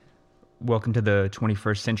Welcome to the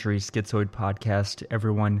 21st Century Schizoid Podcast,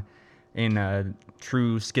 everyone. In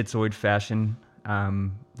true schizoid fashion,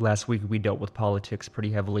 last week we dealt with politics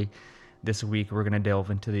pretty heavily. This week we're going to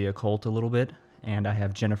delve into the occult a little bit, and I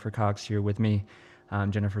have Jennifer Cox here with me.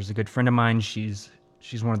 Jennifer's a good friend of mine. She's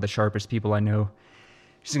one of the sharpest people I know.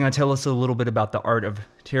 She's going to tell us a little bit about the art of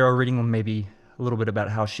tarot reading, maybe a little bit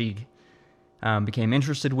about how she became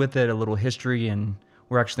interested with it, a little history, and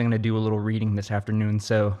we're actually going to do a little reading this afternoon,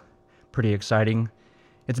 so pretty exciting.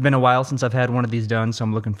 It's been a while since I've had one of these done, so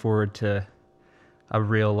I'm looking forward to a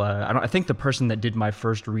real... I think the person that did my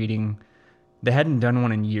first reading, they hadn't done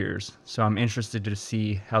one in years, so I'm interested to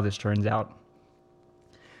see how this turns out.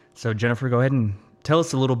 So Jennifer, go ahead and tell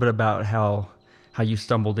us a little bit about how you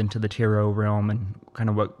stumbled into the tarot realm and kind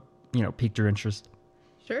of what, piqued your interest.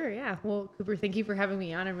 Sure, yeah. Well, Cooper, thank you for having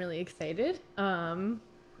me on. I'm really excited.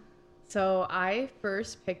 So I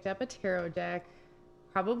first picked up a tarot deck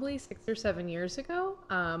probably 6 or 7 years ago.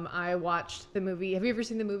 I watched the movie. Have you ever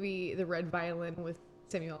seen the movie The Red Violin with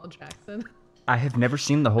Samuel L. Jackson? I have never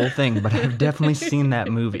seen the whole thing, but I've definitely seen that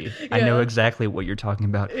movie. Yeah. I know exactly what you're talking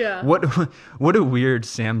about. Yeah. What a weird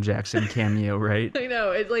Sam Jackson cameo, right? I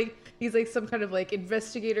know. He's like some kind of like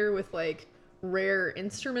investigator with like rare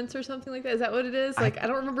instruments or something like that. Is that what it is? I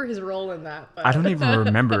don't remember his role in that. But. I don't even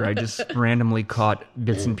remember. I just randomly caught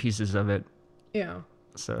bits and pieces of it. Yeah.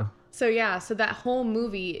 So that whole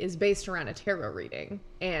movie is based around a tarot reading,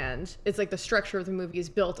 and it's like the structure of the movie is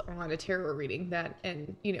built on a tarot reading that,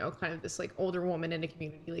 and kind of this like older woman in a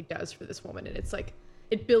community like does for this woman, and it's like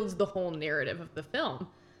it builds the whole narrative of the film.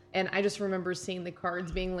 And I just remember seeing the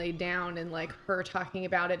cards being laid down and like her talking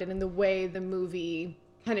about it, and in the way the movie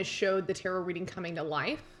kind of showed the tarot reading coming to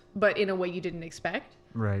life, but in a way you didn't expect.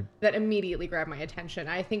 Right. That immediately grabbed my attention.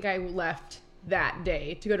 I think I left that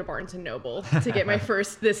day to go to Barnes & Noble to get my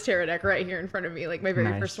first this tarot deck right here in front of me, like my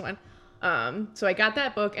very first one. So I got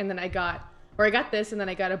that book, and then I got this, and then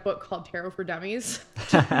I got a book called Tarot for Dummies,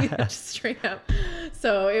 just straight up.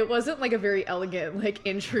 So it wasn't like a very elegant like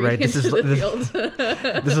entry into the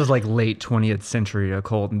field. This is like late 20th century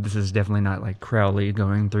occult, and this is definitely not like Crowley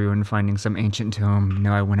going through and finding some ancient tome.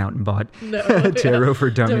 No, I went out and bought Tarot for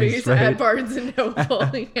Dummies right? At Barnes & Noble.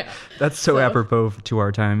 Yeah. That's so apropos to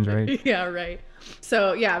our times, right? Yeah, right.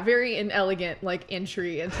 So yeah, very inelegant like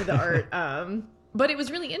entry into the art. But it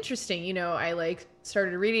was really interesting. I like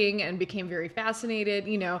started reading and became very fascinated.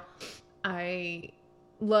 I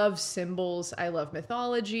love symbols. I love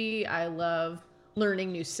mythology. I love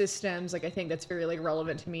learning new systems. Like, I think that's very like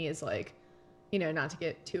relevant to me is like, not to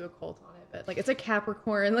get too occult on it, but like it's a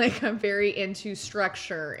Capricorn. Like I'm very into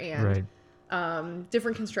structure and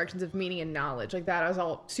different constructions of meaning and knowledge. Like that was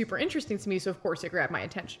all super interesting to me. So of course it grabbed my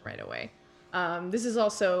attention right away. This is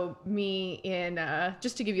also me in,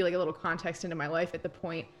 just to give you like a little context into my life at the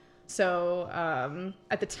point. So,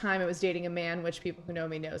 at the time I was dating a man, which people who know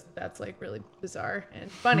me knows that that's like really bizarre and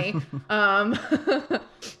funny.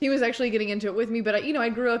 He was actually getting into it with me, but I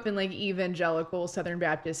grew up in like evangelical Southern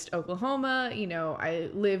Baptist Oklahoma. I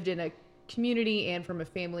lived in a community and from a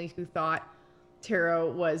family who thought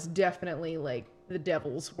tarot was definitely like the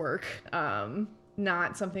devil's work.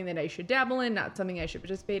 Not something that I should dabble in, not something I should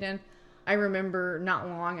participate in. I remember not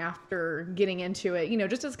long after getting into it,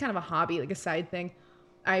 just as kind of a hobby, like a side thing,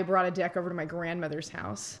 I brought a deck over to my grandmother's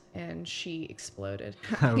house and she exploded.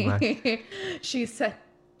 Oh, wow. She said,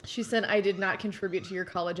 I did not contribute to your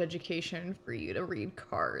college education for you to read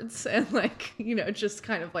cards, and like, just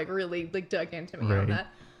kind of like really like dug into me on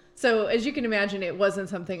that. So as you can imagine, it wasn't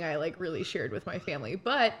something I like really shared with my family,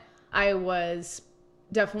 but I was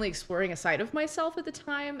definitely exploring a side of myself at the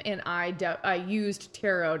time, and I used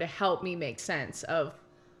tarot to help me make sense of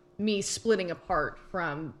me splitting apart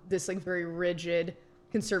from this like very rigid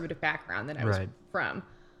conservative background that I was from.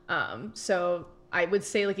 So I would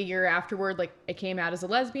say like a year afterward, like I came out as a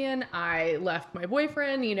lesbian. I left my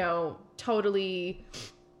boyfriend, totally,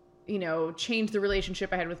 changed the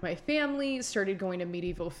relationship I had with my family, started going to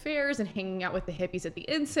medieval fairs and hanging out with the hippies at the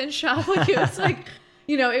incense shop. Like it was like,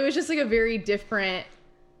 it was just like a very different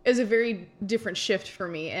shift for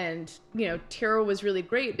me. And, tarot was really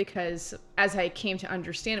great because as I came to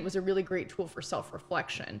understand, it was a really great tool for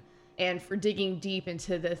self-reflection and for digging deep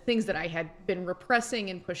into the things that I had been repressing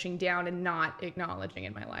and pushing down and not acknowledging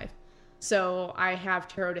in my life. So I have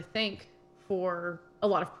tarot to thank for a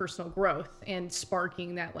lot of personal growth and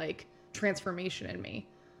sparking that like transformation in me.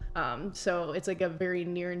 So it's like a very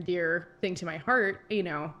near and dear thing to my heart,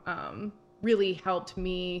 really helped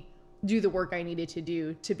me do the work I needed to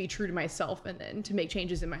do to be true to myself and then to make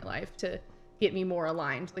changes in my life to get me more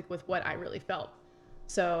aligned like with what I really felt.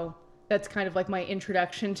 So that's kind of like my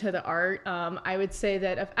introduction to the art. I would say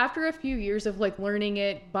that after a few years of like learning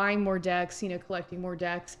it, buying more decks, collecting more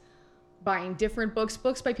decks, buying different books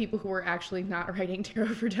by people who were actually not writing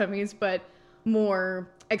tarot for dummies, but more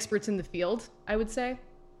experts in the field, I would say.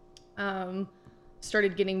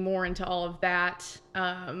 Started getting more into all of that.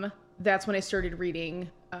 That's when I started reading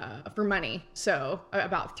for money. So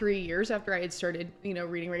about 3 years after I had started,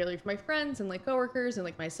 reading regularly for my friends and like coworkers and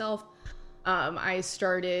like myself, I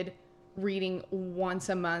started reading once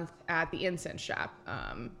a month at the incense shop.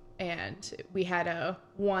 And we had a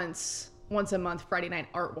once a month Friday night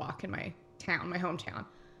art walk in my hometown.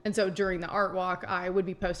 And so during the art walk, I would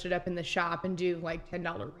be posted up in the shop and do like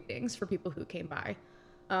 $10 readings for people who came by.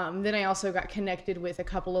 Then I also got connected with a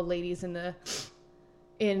couple of ladies in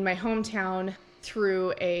my hometown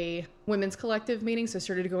through a women's collective meeting. So I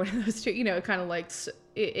started going to those two, kind of like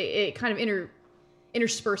it kind of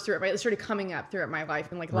interspersed throughout it started coming up throughout my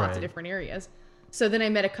life in like lots of different areas. So then I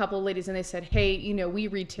met a couple of ladies and they said, hey, we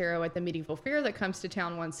read tarot at the medieval fair that comes to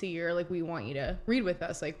town once a year. Like, we want you to read with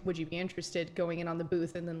us. Like, would you be interested going in on the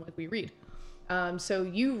booth? And then like we read. So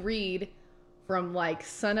you read from like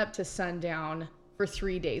sun up to sundown for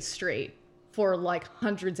 3 days straight for like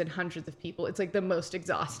hundreds and hundreds of people. It's like the most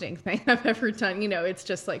exhausting thing I've ever done. It's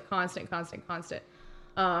just like constant.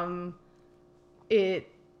 It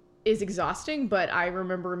is exhausting, but I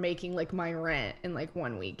remember making like my rent in like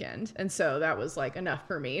one weekend. And so that was like enough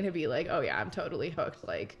for me to be like, oh yeah, I'm totally hooked.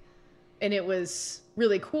 Like, and it was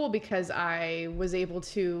really cool because I was able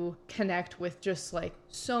to connect with just like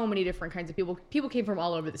so many different kinds of people. People came from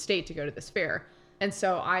all over the state to go to this fair. And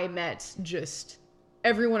so I met just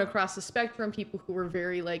everyone across the spectrum, people who were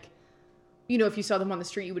very like, if you saw them on the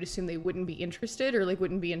street, you would assume they wouldn't be interested or like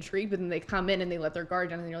wouldn't be intrigued, but then they come in and they let their guard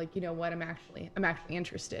down and they're like, you know what, I'm actually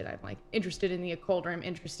interested. I'm like interested in the occult, or I'm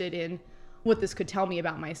interested in what this could tell me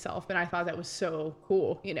about myself. And I thought that was so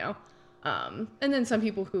cool, and then some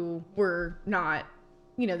people who were not,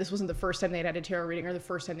 this wasn't the first time they'd had a tarot reading or the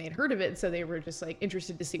first time they had heard of it. So they were just like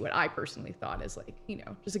interested to see what I personally thought is like,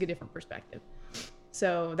 just like a different perspective.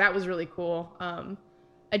 So that was really cool.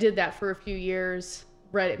 I did that for a few years.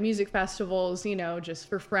 Read at music festivals, just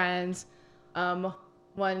for friends.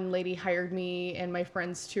 One lady hired me and my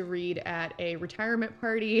friends to read at a retirement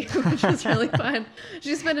party, which was really fun.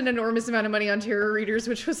 She spent an enormous amount of money on tarot readers,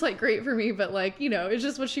 which was like great for me, but like, it's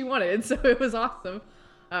just what she wanted. So it was awesome.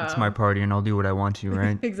 It's my party and I'll do what I want to,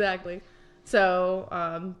 right? Exactly. So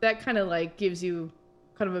that kind of like gives you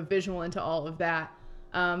kind of a visual into all of that.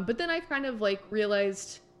 But then I kind of like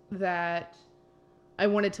realized that I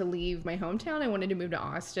wanted to leave my hometown. I wanted to move to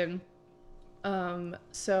Austin.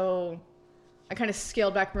 So I kind of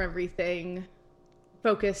scaled back from everything,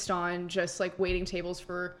 focused on just like waiting tables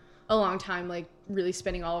for a long time, like really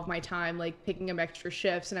spending all of my time, like picking up extra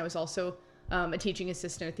shifts. And I was also a teaching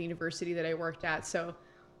assistant at the university that I worked at. So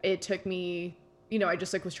it took me, I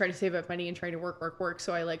just like was trying to save up money and trying to work.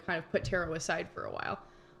 So I like kind of put tarot aside for a while.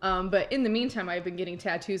 But in the meantime, I've been getting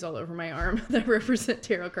tattoos all over my arm that represent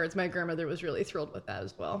tarot cards. My grandmother was really thrilled with that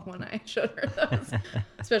as well when I showed her those,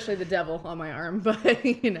 especially the devil on my arm. But,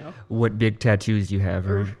 What big tattoos you have,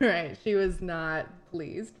 right. She was not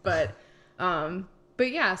pleased. But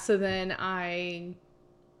yeah, so then I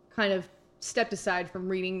kind of stepped aside from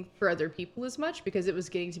reading for other people as much because it was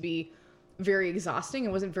getting to be very exhausting. I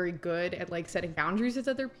wasn't very good at like setting boundaries with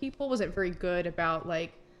other people. Wasn't very good about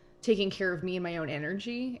like taking care of me and my own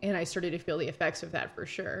energy. And I started to feel the effects of that for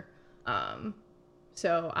sure.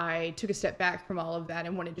 So I took a step back from all of that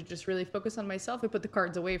and wanted to just really focus on myself. I put the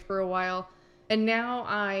cards away for a while. And now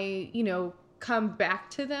I, come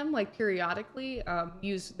back to them like periodically,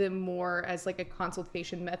 use them more as like a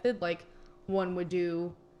consultation method. Like one would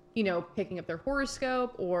do, picking up their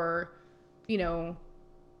horoscope or,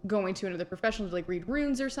 going to another professional to like read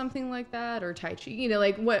runes or something like that, or Tai Chi,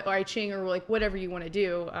 like what, or I Ching, or like whatever you want to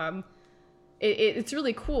do. It's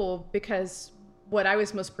really cool because what I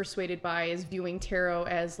was most persuaded by is viewing tarot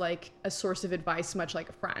as like a source of advice, much like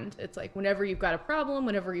a friend. It's like whenever you've got a problem,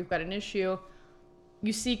 whenever you've got an issue,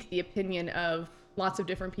 you seek the opinion of lots of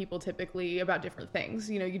different people typically about different things.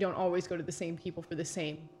 You don't always go to the same people for the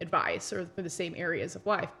same advice or for the same areas of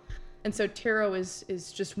life. And so tarot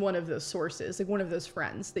is just one of those sources, like one of those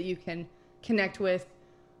friends that you can connect with,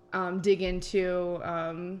 dig into.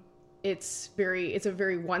 It's a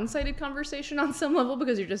very one-sided conversation on some level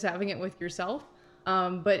because you're just having it with yourself.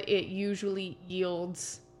 But it usually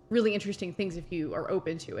yields really interesting things if you are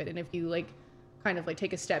open to it. And if you like kind of like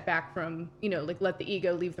take a step back from, like let the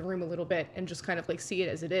ego leave the room a little bit and just kind of like see it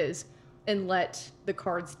as it is and let the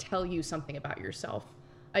cards tell you something about yourself.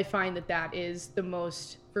 I find that is the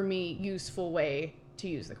most, for me, useful way to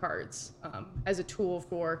use the cards as a tool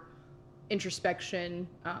for introspection,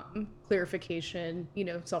 clarification,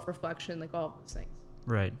 self-reflection, like all of those things.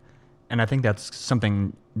 Right. And I think that's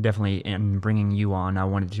something definitely in bringing you on I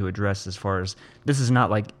wanted to address, as far as this is not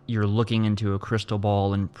like you're looking into a crystal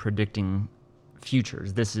ball and predicting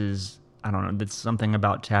futures. This is, I don't know, that's something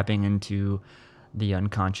about tapping into the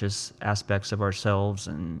unconscious aspects of ourselves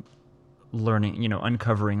and learning,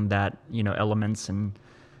 uncovering that, elements and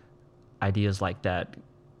ideas like that.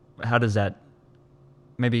 How does that,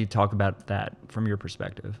 maybe talk about that from your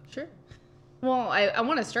perspective? Sure. Well, I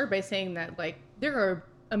want to start by saying that, like, there are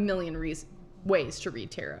a million ways to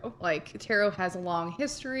read tarot. Like, tarot has a long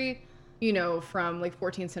history, from like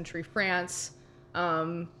 14th century France.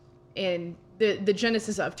 And the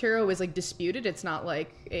genesis of tarot is like disputed. It's not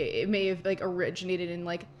like it may have like originated in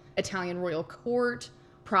like Italian royal court,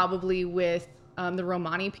 probably with the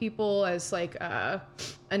Romani people as like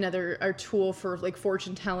another tool for like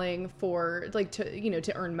fortune telling, for like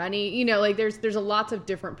to earn money. Like there's a lots of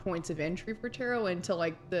different points of entry for tarot into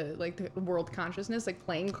like the world consciousness, like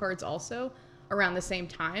playing cards also around the same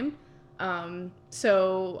time.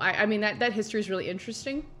 So I mean that history is really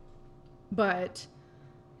interesting, but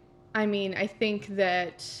I mean I think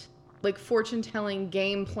that like fortune telling,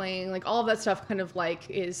 game playing, like all of that stuff kind of like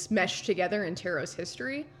is meshed together in tarot's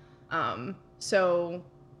history. So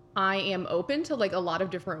I am open to like a lot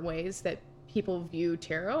of different ways that people view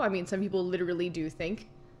tarot. I mean, some people literally do think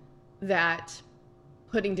that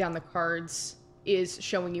putting down the cards is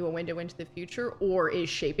showing you a window into the future or is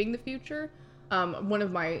shaping the future. One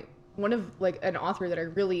of like an author that I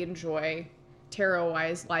really enjoy tarot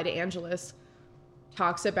wise, Lyda Angelis,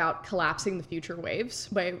 talks about collapsing the future waves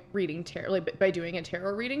by reading tarot, like by doing a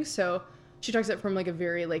tarot reading. So she talks it from like a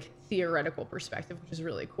very like theoretical perspective, which is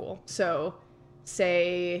really cool. So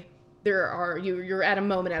say you're at a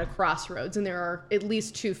moment at a crossroads and there are at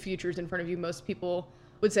least two futures in front of you. Most people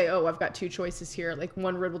would say, oh, I've got two choices here. Like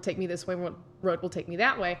one road will take me this way, one road will take me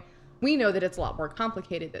that way. We know that it's a lot more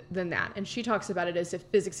complicated than that. And she talks about it as if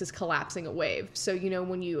physics is collapsing a wave. So,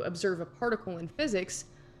 when you observe a particle in physics,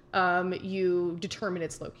 you determine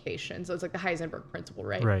its location. So it's like the Heisenberg principle,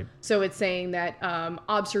 right? Right. So it's saying that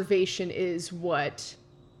observation is what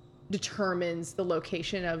determines the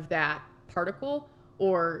location of that particle,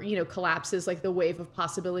 or collapses like the wave of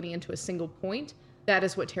possibility into a single point. That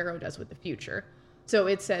is what tarot does with the future. So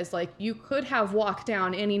it says like you could have walked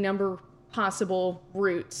down any number possible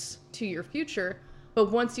routes to your future, but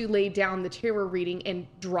once you lay down the tarot reading and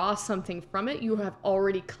draw something from it, you have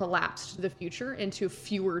already collapsed the future into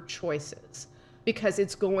fewer choices, because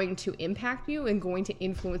it's going to impact you and going to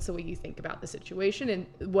influence the way you think about the situation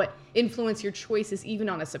and what influence your choices even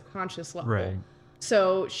on a subconscious level. Right.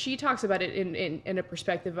 So she talks about it in a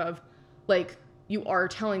perspective of like you are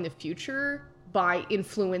telling the future by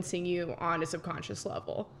influencing you on a subconscious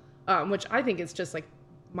level, which I think is just like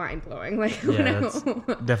mind-blowing. Like, yeah, that's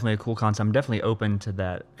definitely a cool concept. I'm definitely open to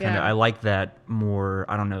that. I like that more,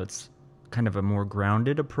 I don't know, it's kind of a more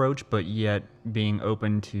grounded approach, but yet being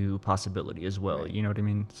open to possibility as well. Right. You know what I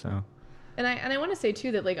mean? So. And I want to say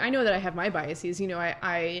too that like I know that I have my biases.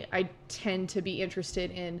 I tend to be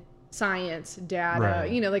interested in science, data,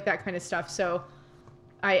 right. Like that kind of stuff. So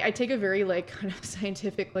I take a very like kind of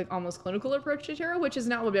scientific, like almost clinical approach to tarot, which is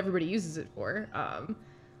not what everybody uses it for.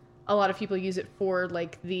 A lot of people use it for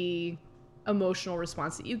like the emotional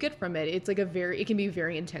response that you get from it. It's like it can be a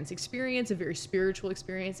very intense experience, a very spiritual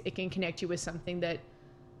experience. It can connect you with something that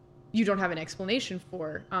you don't have an explanation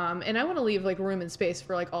for. And I want to leave like room and space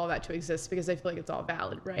for like all of that to exist, because I feel like it's all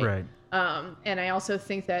valid, right? Right. And I also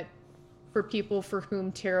think that for people for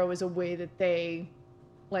whom tarot is a way that they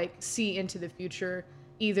like see into the future,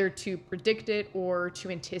 either to predict it or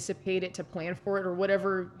to anticipate it, to plan for it, or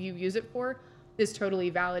whatever you use it for, is totally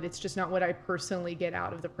valid. It's just not what I personally get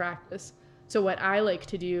out of the practice. So what I like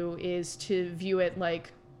to do is to view it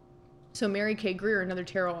like, so Mary K. Greer, another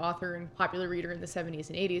tarot author and popular reader in the 70s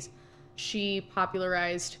and 80s, she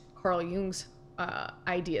popularized Carl Jung's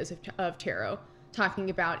ideas of tarot, talking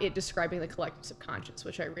about it describing the collective subconscious,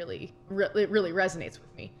 which I really resonates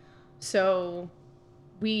with me. So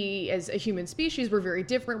we as a human species, we're very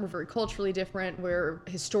different. We're very culturally different. We're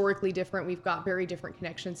historically different. We've got very different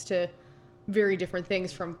connections to very different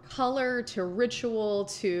things, from color to ritual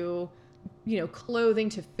to, clothing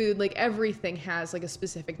to food. Like everything has like a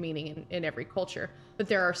specific meaning in every culture. But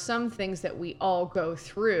there are some things that we all go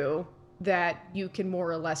through that you can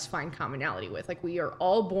more or less find commonality with. Like we are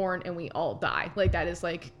all born and we all die. Like that is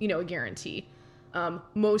like, a guarantee.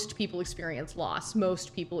 Most people experience loss.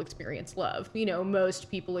 Most people experience love. Most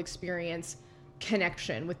people experience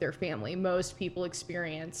connection with their family. Most people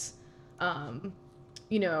experience,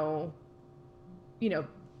 you know,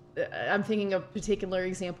 I'm thinking of a particular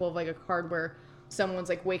example of like a card where someone's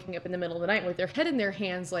like waking up in the middle of the night with their head in their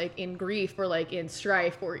hands, like in grief or like in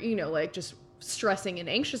strife or, like just stressing and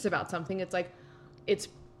anxious about something. It's like, it's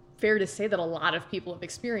fair to say that a lot of people have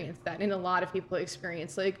experienced that. And a lot of people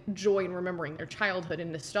experience like joy in remembering their childhood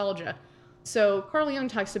and nostalgia. So Carl Jung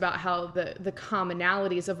talks about how the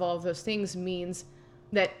commonalities of all of those things means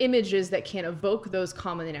that images that can evoke those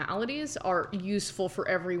commonalities are useful for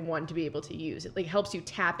everyone to be able to use. It like helps you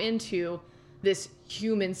tap into this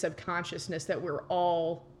human subconsciousness that we're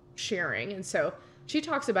all sharing. And so she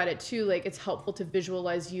talks about it too, like it's helpful to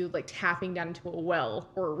visualize you like tapping down into a well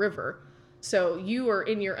or a river. So you are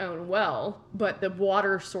in your own well, but the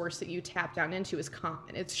water source that you tap down into is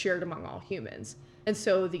common. It's shared among all humans. And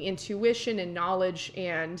so the intuition and knowledge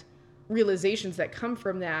and realizations that come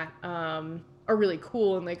from that are really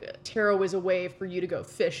cool. And like tarot is a way for you to go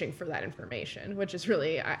fishing for that information, which is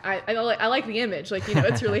really, I like the image, like,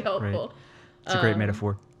 it's really helpful. Right. It's a great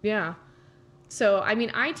metaphor. Yeah. So, I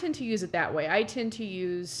mean, I tend to use it that way. I tend to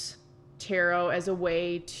use tarot as a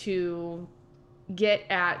way to get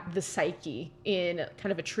at the psyche in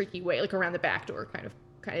kind of a tricky way, like around the back door kind of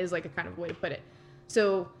is like a kind of way to put it.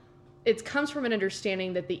 So it comes from an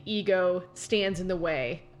understanding that the ego stands in the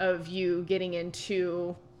way of you getting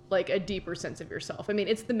into like a deeper sense of yourself. I mean,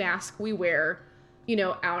 it's the mask we wear,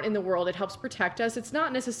 out in the world. It helps protect us. It's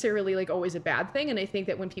not necessarily like always a bad thing. And I think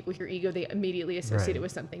that when people hear ego, they immediately associate it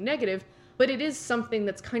with something negative, but it is something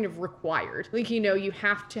that's kind of required. Like, you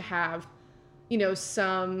have to have,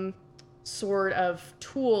 some sort of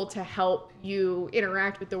tool to help you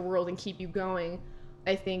interact with the world and keep you going.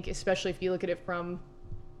 I think, especially if you look at it from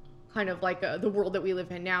kind of like the world that we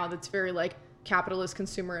live in now, that's very like capitalist,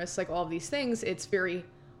 consumerist, like all of these things, it's very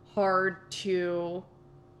hard to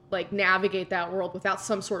like navigate that world without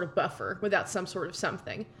some sort of buffer, without some sort of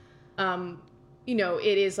something.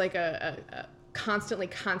 It is like a constantly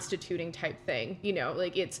constituting type thing,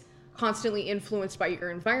 like it's constantly influenced by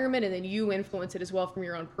your environment, and then you influence it as well from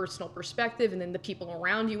your own personal perspective, and then the people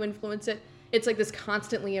around you influence it. It's like this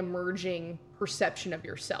constantly emerging perception of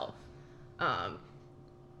yourself.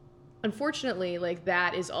 Unfortunately, like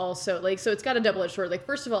that is also like, so it's got a double-edged sword. Like,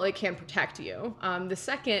 first of all, it can protect you. The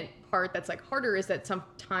second part that's like harder is that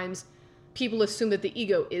sometimes people assume that the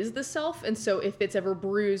ego is the self. And so if it's ever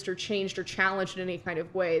bruised or changed or challenged in any kind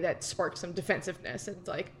of way, that sparks some defensiveness. And it's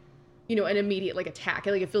like, an immediate like attack.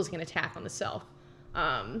 Like it feels like an attack on the self.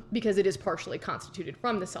 Because it is partially constituted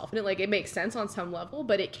from the self. And it makes sense on some level,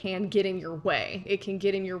 but it can get in your way. It can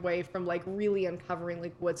get in your way from like really uncovering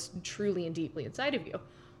like what's truly and deeply inside of you.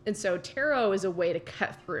 And so tarot is a way to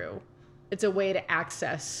cut through. It's a way to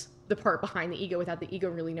access the part behind the ego without the ego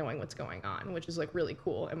really knowing what's going on, which is like really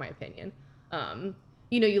cool in my opinion.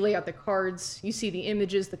 You lay out the cards, you see the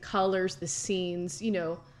images, the colors, the scenes,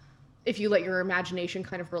 if you let your imagination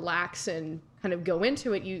kind of relax and kind of go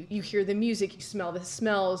into it, you hear the music, you smell the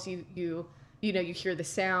smells, you hear the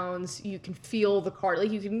sounds, you can feel the card, like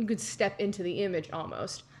you can step into the image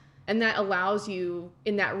almost. And that allows you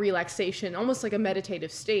in that relaxation, almost like a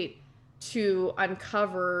meditative state, to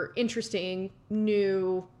uncover interesting,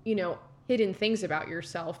 new, hidden things about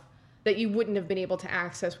yourself that you wouldn't have been able to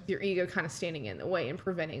access with your ego kind of standing in the way and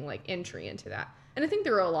preventing like entry into that. And I think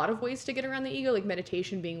there are a lot of ways to get around the ego, like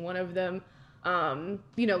meditation being one of them.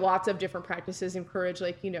 Lots of different practices encourage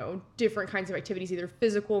like, different kinds of activities, either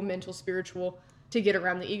physical, mental, spiritual, to get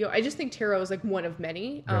around the ego. I just think tarot is like one of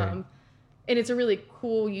many. Right. And it's a really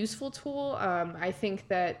cool, useful tool. I think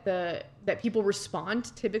that that people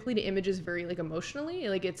respond typically to images very like emotionally.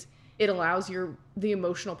 Like it allows the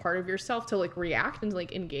emotional part of yourself to like react and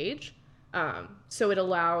like engage. So it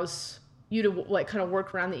allows you to like kind of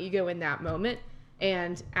work around the ego in that moment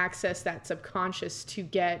and access that subconscious to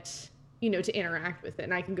get, to interact with it.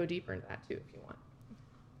 And I can go deeper into that too if you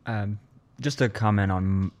want. Just a comment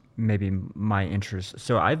on maybe my interest.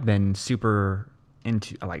 So I've been super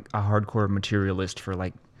into like a hardcore materialist for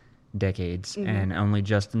like decades, mm-hmm. and only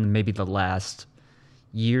just in maybe the last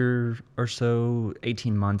year or so,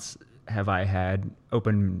 18 months, have I had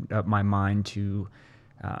opened up my mind to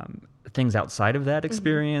things outside of that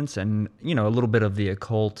experience, mm-hmm. and a little bit of the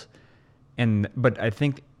occult. But I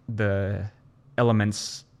think the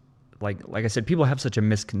elements, like I said, people have such a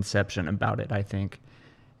misconception about it, I think,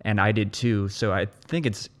 and I did too. So I think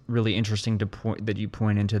it's really interesting that you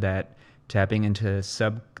point into that, tapping into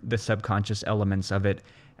the subconscious elements of it.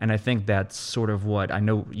 And I think that's sort of what I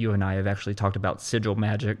know you and I have actually talked about, sigil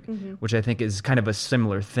magic, mm-hmm. which I think is kind of a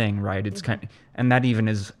similar thing, right? It's mm-hmm. And that even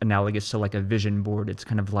is analogous to like a vision board. It's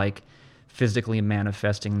kind of like physically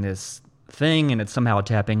manifesting this thing, and it's somehow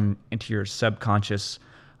tapping into your subconscious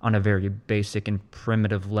on a very basic and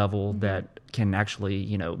primitive level that can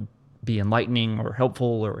actually, be enlightening or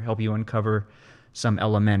helpful or help you uncover some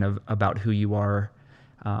element of about who you are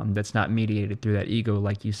that's not mediated through that ego,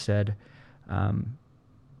 like you said.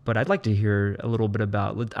 But I'd like to hear a little bit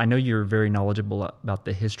about, I know you're very knowledgeable about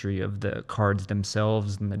the history of the cards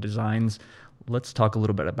themselves and the designs. Let's talk a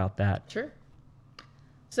little bit about that. Sure.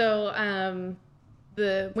 So,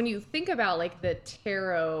 when you think about like the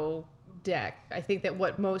tarot deck, I think that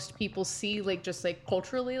what most people see, like just like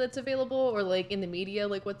culturally that's available, or like in the media,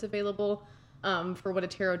 like what's available for what a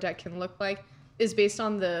tarot deck can look like, is based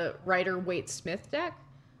on the Rider-Waite-Smith deck,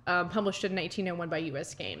 published in 1901 by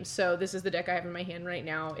U.S. Games. So this is the deck I have in my hand right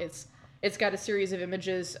now. It's got a series of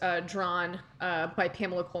images drawn by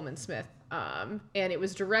Pamela Coleman Smith, and it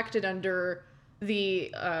was directed under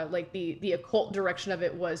the occult direction of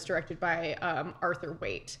it was directed by Arthur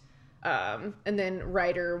Waite. And then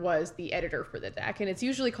Rider was the editor for the deck, and it's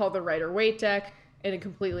usually called the Rider-Waite deck, and it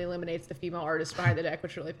completely eliminates the female artist behind the deck,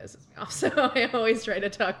 which really pisses me off. So I always try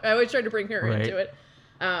to bring her into it.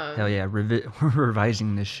 Hell yeah, we're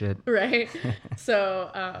revising this shit. Right.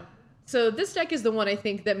 So this deck is the one I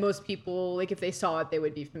think that most people, like if they saw it, they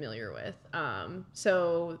would be familiar with.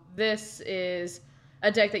 So this is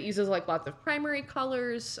a deck that uses like lots of primary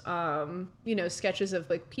colors, sketches of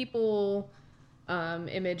like people,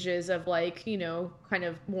 images of like, kind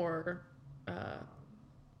of more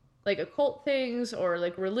like occult things or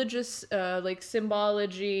like religious, like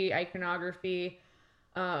symbology, iconography,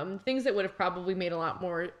 things that would have probably made a lot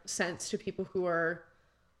more sense to people who are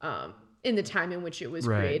in the time in which it was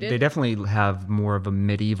created. They definitely have more of a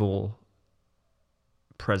medieval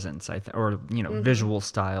presence, or visual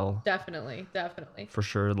style. Definitely. For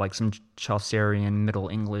sure, like some Chaucerian Middle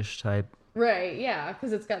English type. Right, yeah,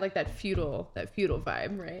 because it's got like that feudal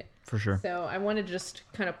vibe, right? For sure. So I want to just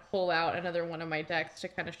kind of pull out another one of my decks to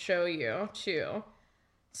kind of show you too.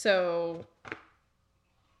 So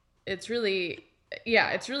it's really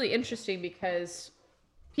interesting because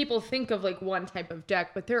people think of like one type of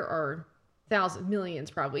deck, but there are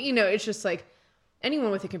millions probably. It's just like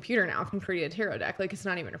anyone with a computer now can create a tarot deck. Like it's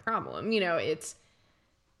not even a problem.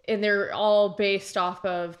 And they're all based off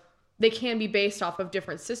of, they can be based off of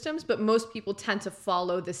different systems, but most people tend to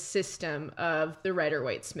follow the system of the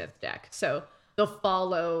Rider-Waite-Smith deck. So they'll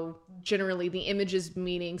follow generally the images,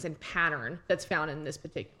 meanings, and pattern that's found in this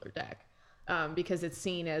particular deck, because it's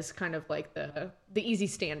seen as kind of like the easy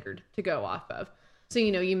standard to go off of. So,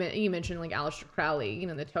 you mentioned like Aleister Crowley,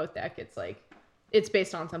 the Thoth deck. It's like, it's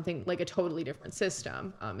based on something like a totally different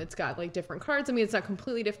system. It's got like different cards. I mean, it's not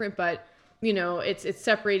completely different, but it's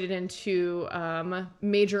separated into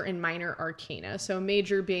major and minor arcana. So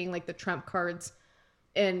major being like the trump cards.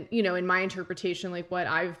 And, in my interpretation, like what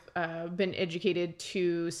I've been educated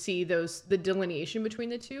to see the delineation between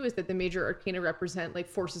the two is that the major arcana represent like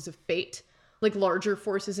forces of fate, like larger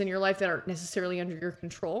forces in your life that aren't necessarily under your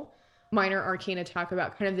control. Minor arcana talk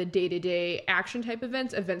about kind of the day-to-day action type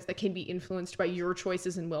events that can be influenced by your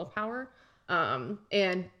choices and willpower.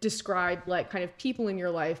 And describe like kind of people in your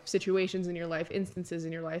life, situations in your life, instances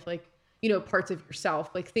in your life, like, parts of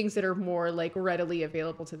yourself, like things that are more like readily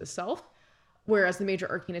available to the self. Whereas the major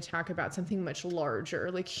arcana talk about something much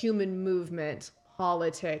larger, like human movement,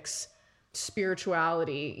 politics,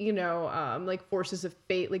 spirituality, like forces of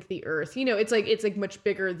fate, like the earth, it's like much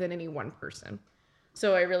bigger than any one person.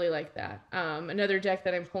 So I really like that. Another deck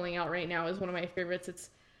that I'm pulling out right now is one of my favorites.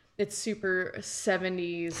 It's super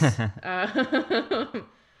 70s,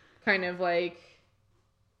 kind of like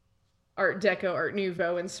Art Deco, Art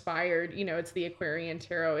Nouveau inspired. It's the Aquarian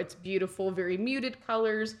Tarot. It's beautiful, very muted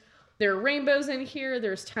colors. There are rainbows in here.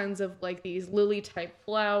 There's tons of like these lily type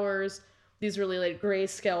flowers, these really like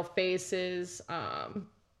grayscale faces.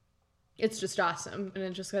 It's just awesome. And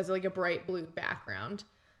it just has like a bright blue background.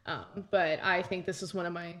 But I think this is one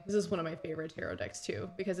of my favorite tarot decks too,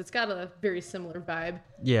 because it's got a very similar vibe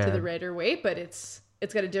to the Rider-Waite, but it's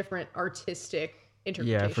got a different artistic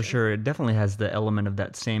interpretation. Yeah, for sure. It definitely has the element of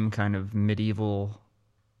that same kind of medieval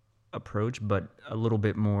approach, but a little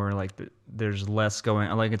bit more like there's less going,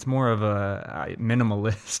 like it's more of a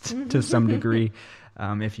minimalist to some degree,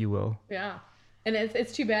 if you will. Yeah. And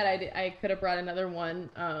it's too bad I could have brought another one.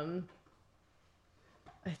 I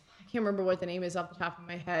can't remember what the name is off the top of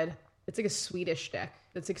my head. It's like a Swedish deck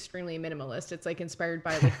that's extremely minimalist. It's like inspired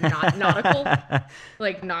by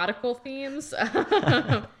like nautical themes.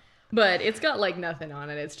 But it's got like nothing on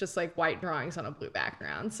it. It's just like white drawings on a blue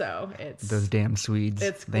background. So it's those damn Swedes.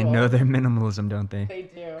 It's cool. They know their minimalism, don't they? They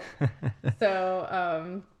do.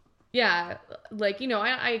 So Yeah, like,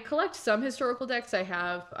 I collect some historical decks.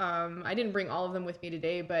 I didn't bring all of them with me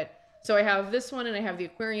today, but so I have this one and I have the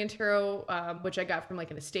Aquarian Tarot, which I got from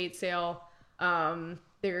like an estate sale.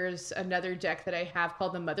 There's another deck that I have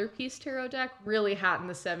called the Mother Peace Tarot deck, really hot in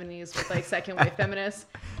the 70s with like second wave feminists.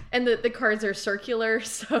 And the cards are circular,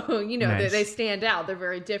 so, Nice. they stand out. They're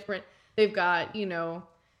very different. They've got,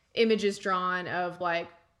 images drawn of like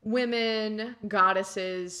women,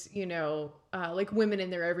 goddesses, like women in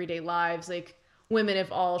their everyday lives, like women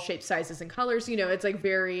of all shapes, sizes, and colors. It's like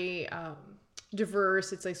very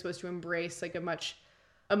diverse. It's like supposed to embrace like a much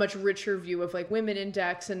richer view of like women in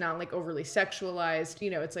decks and not like overly sexualized.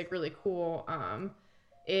 It's like really cool.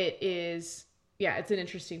 It is, yeah, it's an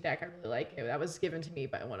interesting deck. I really like it. That was given to me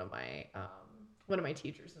by one of my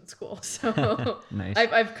teachers in school. So Nice.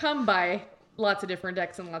 I've come by lots of different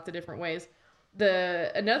decks in lots of different ways.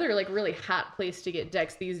 Another like really hot place to get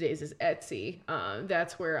decks these days is Etsy.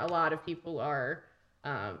 That's where a lot of people are,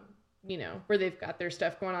 where they've got their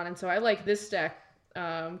stuff going on. And so I like this deck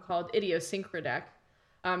called Idiosyncra deck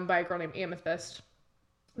by a girl named Amethyst.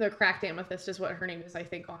 The Cracked Amethyst is what her name is, I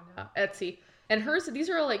think, on Etsy. And these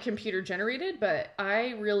are all like computer generated, but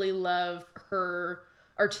I really love her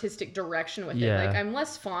artistic direction with it. Like, I'm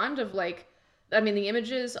less fond of the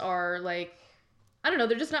images are like, I don't know,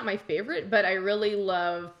 they're just not my favorite, but I really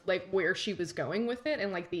love like where she was going with it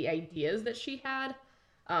and like the ideas that she had.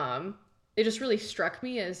 It just really struck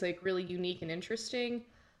me as like really unique and interesting.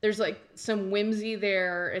 There's like some whimsy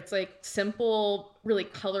there. It's like simple, really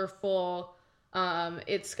colorful.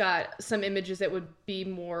 It's got some images that would be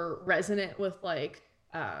more resonant with like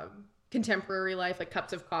contemporary life, like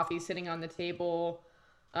cups of coffee sitting on the table,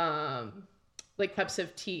 like cups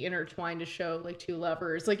of tea intertwined to show like two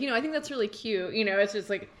lovers. Like, I think that's really cute. It's just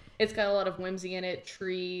like, it's got a lot of whimsy in it.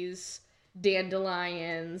 Trees,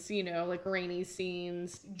 dandelions, like rainy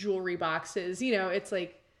scenes, jewelry boxes. It's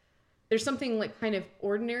like, there's something like kind of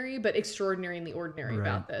ordinary but extraordinary in the ordinary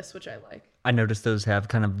about this, which I like. I noticed those have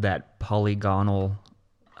kind of that polygonal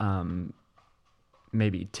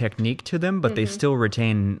maybe technique to them, but they still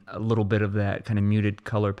retain a little bit of that kind of muted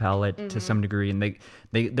color palette to some degree, and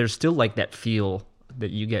there's still like that feel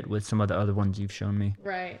that you get with some of the other ones you've shown me.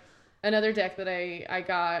 Right. Another deck that I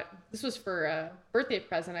got, this was for a birthday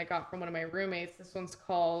present I got from one of my roommates. This one's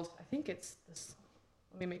called, I think it's this,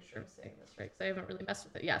 let me make sure I'm saying this right, because I haven't really messed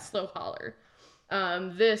with it. Yeah, Slow Holler.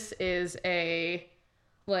 This is a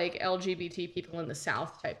like LGBT people in the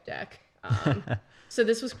South type deck. So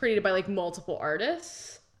this was created by like multiple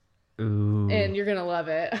artists. Ooh. And you're gonna love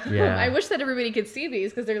it. Yeah. I wish that everybody could see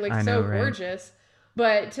these because they're like gorgeous.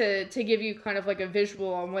 But to give you kind of like a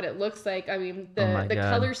visual on what it looks like, I mean, the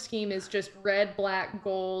color scheme is just red, black,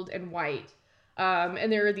 gold, and white.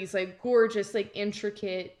 And there are these like gorgeous, like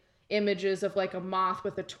intricate images of like a moth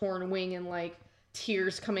with a torn wing and like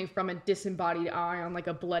tears coming from a disembodied eye on like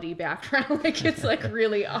a bloody background. Like, it's like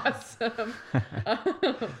really awesome.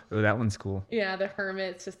 Oh, that one's cool. Yeah, the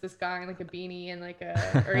hermit, it's just this guy in like a beanie and like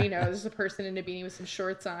there's a person in a beanie with some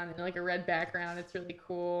shorts on and like a red background. It's really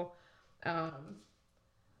cool.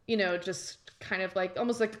 Just kind of like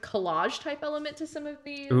almost like a collage type element to some of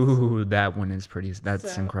these. Ooh, that one is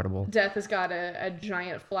that's incredible. Death has got a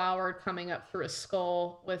giant flower coming up through a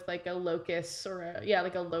skull with like a locust or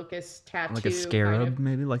like a locust tattoo. Like a scarab, kind of.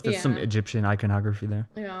 Maybe like there's some Egyptian iconography there.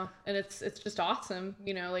 Yeah, and it's just awesome.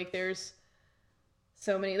 Like there's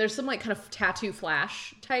some like kind of tattoo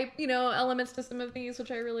flash type, elements to some of these,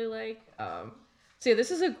 which I really like. So yeah,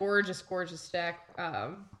 this is a gorgeous, gorgeous deck.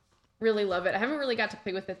 Really love it. I haven't really got to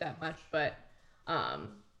play with it that much, but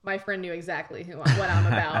my friend knew exactly what I'm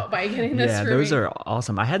about by getting this for me. Yeah, those are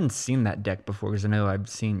awesome. I hadn't seen that deck before because I know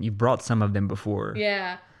you brought some of them before.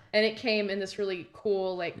 Yeah, and it came in this really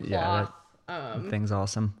cool like cloth. That thing's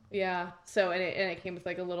awesome. Yeah. So and it came with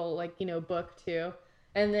like a little like book too.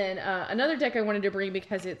 And then another deck I wanted to bring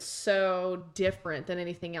because it's so different than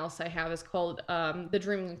anything else I have is called the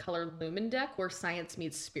Dreaming Color Lumen deck, where science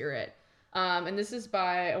meets spirit. And this is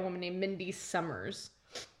by a woman named Mindy Summers.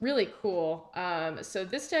 Really cool. So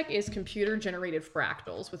this deck is computer generated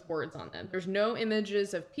fractals with words on them. There's no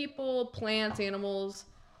images of people, plants, animals,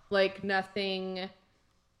 like nothing.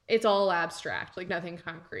 It's all abstract, like nothing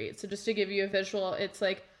concrete. So just to give you a visual, it's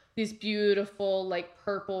like these beautiful, like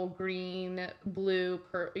purple, green, blue,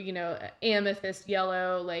 amethyst,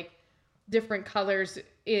 yellow, like different colors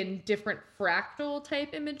in different fractal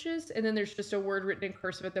type images, and then there's just a word written in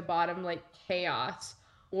cursive at the bottom like chaos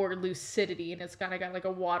or lucidity, and it's kind of got like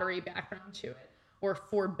a watery background to it, or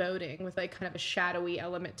foreboding with like kind of a shadowy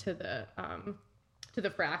element to the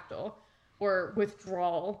fractal. or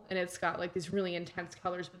withdrawal, and it's got like these really intense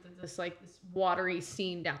colors, but then this like this watery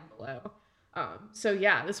scene down below. So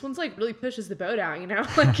yeah, this one's like really pushes the boat out,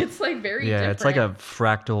 like it's like very different. It's like a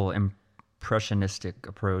fractal impressionistic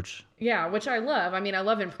approach. Yeah, which I love. I mean, I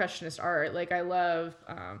love impressionist art. Like I love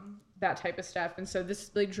that type of stuff, and so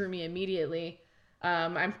this like drew me immediately.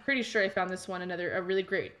 I'm pretty sure I found this one. A really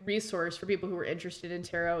great resource for people who are interested in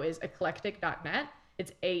tarot is eclectic.net.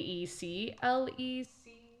 It's AECLECTIC.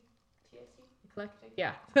 Eclectic.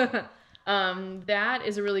 Yeah. That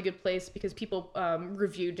is a really good place because people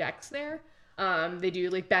review decks there. They do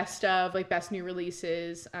like best of, like best new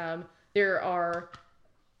releases. There are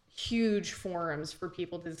huge forums for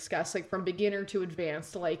people to discuss, like from beginner to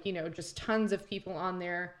advanced, like, just tons of people on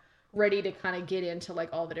there ready to kind of get into like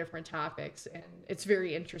all the different topics. And it's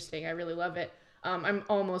very interesting. I really love it. I'm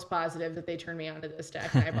almost positive that they turned me onto this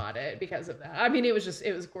deck and I bought it because of that. I mean, it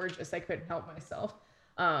was gorgeous. I couldn't help myself.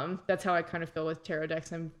 That's how I kind of feel with tarot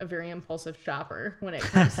decks. I'm a very impulsive shopper when it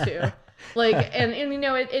comes to like, and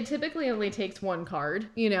it typically only takes one card,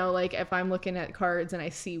 like if I'm looking at cards and I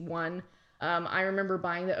see one. I remember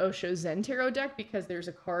buying the Osho Zen Tarot deck because there's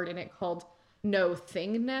a card in it called No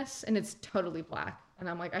Thingness, and it's totally black. And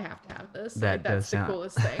I'm like, I have to have this. That's the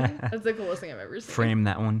coolest thing. That's the coolest thing I've ever seen. Frame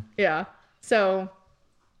that one. Yeah. So,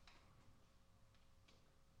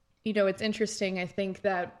 it's interesting. I think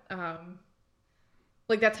that,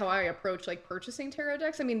 like that's how I approach like purchasing tarot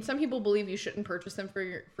decks. I mean, some people believe you shouldn't purchase them for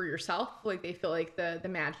yourself. Like they feel like the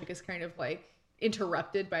magic is kind of like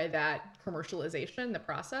interrupted by that commercialization, the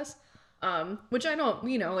process. Which I don't,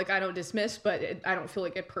 I don't dismiss, but I don't feel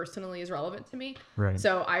like it personally is relevant to me. Right.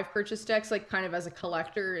 So I've purchased decks like kind of as a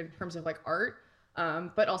collector in terms of like art,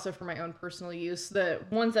 but also for my own personal use. The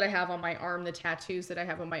ones that I have on my arm, the tattoos that I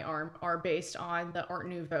have on my arm are based on the Art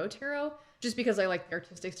Nouveau tarot, just because I like the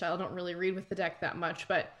artistic style. I don't really read with the deck that much,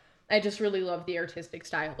 but I just really love the artistic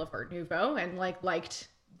style of Art Nouveau and liked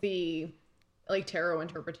the like tarot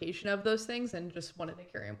interpretation of those things and just wanted to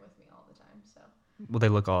carry them with me all the time. So. Well, they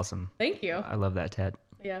look awesome. Thank you. I love that tat.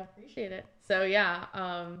 Yeah, appreciate it. So yeah,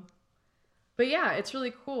 but yeah, it's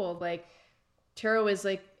really cool. Like tarot is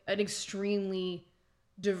like an extremely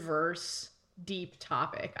diverse, deep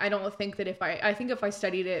topic. I don't think that I think if I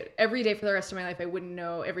studied it every day for the rest of my life, I wouldn't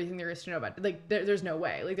know everything there is to know about it. Like there's no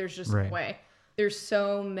way. Like there's just no way. There's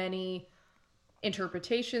so many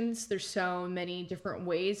interpretations. There's so many different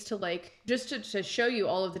ways to like just to show you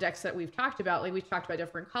all of the decks that we've talked about. Like we've talked about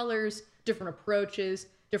different colors, different approaches,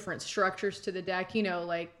 different structures to the deck.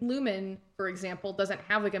 Like Lumen, for example, doesn't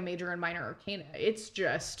have like a major and minor arcana. It's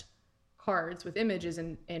just cards with images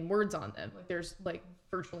and words on them. Like there's like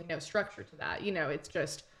virtually no structure to that. It's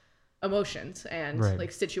just emotions and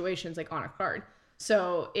like situations like on a card.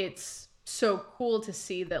 So it's so cool to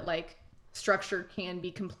see that like structure can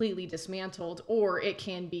be completely dismantled or it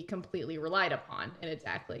can be completely relied upon in a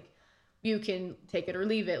deck. Like you can take it or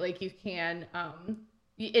leave it. Like you can, and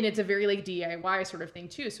it's a very like DIY sort of thing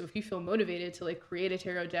too. So if you feel motivated to like create a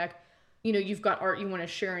tarot deck, you've got art you want to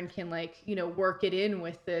share and can like, work it in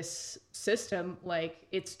with this system. Like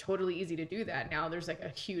it's totally easy to do that now. There's like a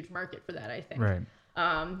huge market for that, I think.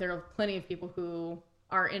 Right. There are plenty of people who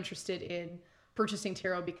are interested in purchasing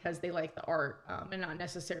tarot because they like the art, and not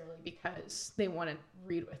necessarily because they want to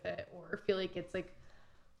read with it or feel like it's like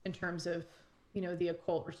in terms of, the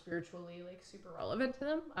occult or spiritually like super relevant to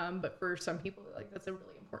them. But for some people, like that's a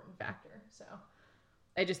really important factor. So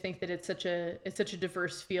I just think that it's such a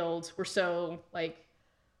diverse field. We're so like,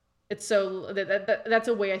 it's so that's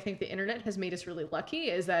a way I think the internet has made us really lucky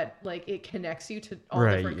is that like it connects you to all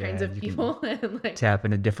different kinds of people and like tap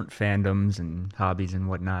into different fandoms and hobbies and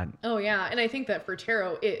whatnot. Oh yeah. And I think that for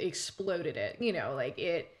tarot, it exploded it, like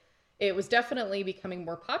it was definitely becoming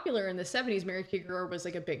more popular in the 70s. Mary Kay was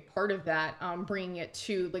like a big part of that, bringing it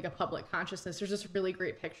to like a public consciousness. There's this really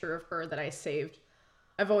great picture of her that I saved.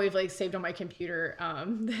 I've always like saved on my computer,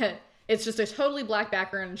 that it's just a totally black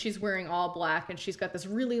background and she's wearing all black and she's got this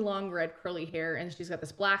really long red curly hair and she's got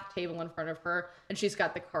this black table in front of her and she's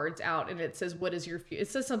got the cards out and it says, what is your future? It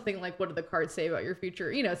says something like, what do the cards say about your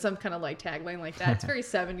future? Some kind of like tagline like that. It's very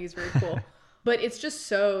 70s, very cool, but it's just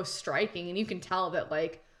so striking. And you can tell that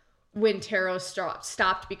like when tarot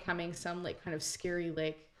stopped becoming some like kind of scary,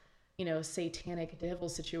 like, satanic devil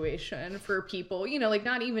situation for people, like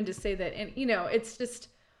not even to say that, and it's just,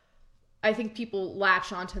 I think people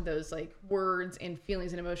latch onto those like words and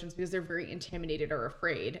feelings and emotions because they're very intimidated or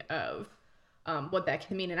afraid of what that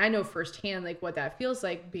can mean. And I know firsthand like what that feels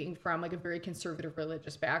like being from like a very conservative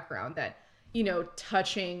religious background that,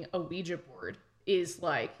 touching a Ouija board is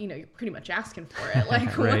like, you're pretty much asking for it.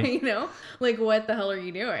 Like, right. like what the hell are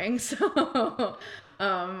you doing? So,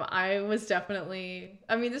 I was definitely,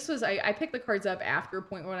 I mean, I picked the cards up after a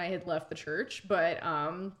point when I had left the church, but,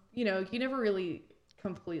 you know, you never really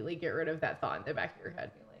completely get rid of that thought in the back of your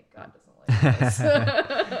head, being like, God doesn't like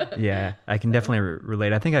this. Yeah, I can definitely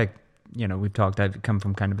relate. I think we've talked, I've come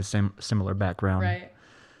from kind of a similar background. Right.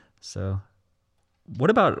 So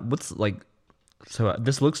so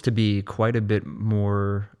this looks to be quite a bit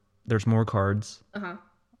more, there's more cards. Uh-huh.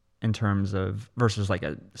 In terms of versus like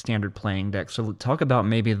a standard playing deck. So talk about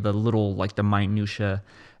maybe the little, like the minutia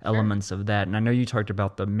elements of that. And I know you talked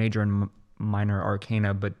about the major and minor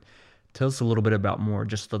arcana, but tell us a little bit about more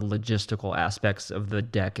just the logistical aspects of the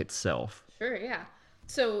deck itself. Sure, yeah.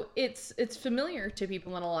 So it's familiar to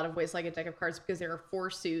people in a lot of ways, like a deck of cards, because there are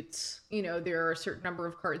 4 suits. You know, there are a certain number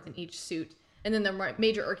of cards in each suit. And then the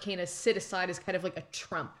major arcana sit aside as kind of like a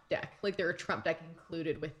trump deck. Like they're a trump deck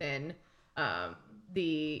included within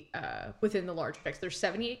within the large decks. There's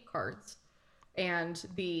 78 cards, and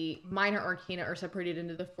the minor arcana are separated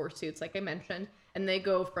into the 4 suits, like I mentioned, and they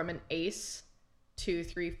go from an ace, 2,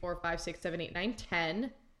 3, 4, 5, 6, 7, 8, 9,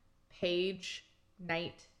 10, page,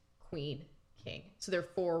 knight, queen, king. So there are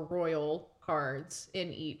 4 royal cards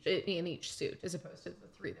in each suit, as opposed to the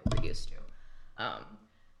 3 that we're used to.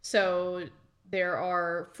 So there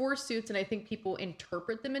are 4 suits, and I think people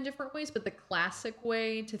interpret them in different ways, but the classic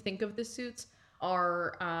way to think of the suits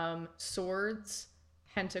are swords,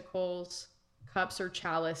 pentacles, cups or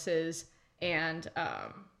chalices, and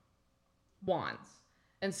wands.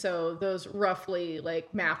 And so those roughly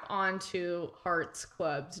like map onto hearts,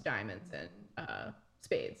 clubs, diamonds, and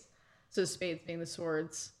spades. So spades being the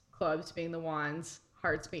swords, clubs being the wands,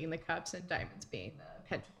 hearts being the cups, and diamonds being the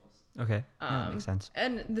pentacles. Okay, that makes sense.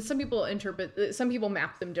 And some people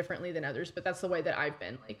map them differently than others, but that's the way that I've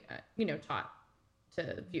been taught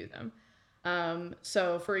to view them.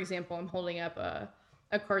 So for example, I'm holding up a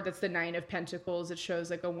card that's the 9 of Pentacles. It shows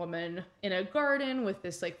like a woman in a garden with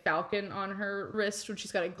this like falcon on her wrist, when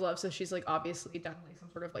she's got a glove. So she's like obviously done like some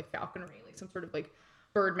sort of like falconry, like some sort of like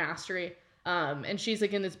bird mastery. And she's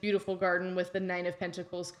like in this beautiful garden with the 9 of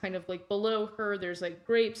Pentacles kind of like below her. There's like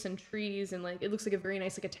grapes and trees, and like it looks like a very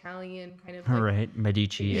nice like Italian kind of like, right,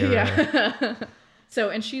 Medici era. Yeah. So,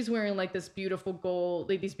 and she's wearing like these beautiful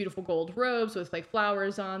gold robes with like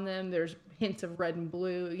flowers on them. There's hints of red and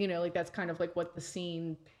blue, like that's kind of like what the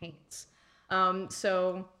scene paints.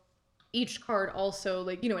 So each card also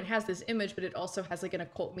like, it has this image, but it also has like an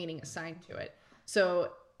occult meaning assigned to it.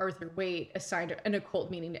 So Arthur Waite assigned an occult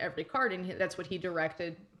meaning to every card, and that's what he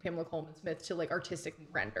directed Pamela Coleman Smith to like artistically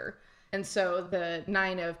render. And so the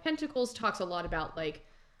 9 of Pentacles talks a lot about like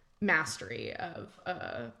mastery of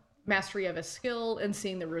a skill and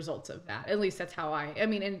seeing the results of that. At least that's how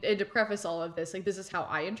and to preface all of this, like this is how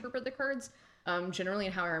I interpret the cards generally,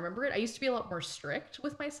 and how I remember it. I used to be a lot more strict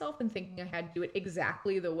with myself and thinking I had to do it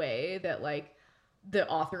exactly the way that like the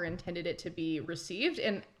author intended it to be received,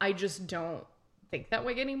 and I just don't think that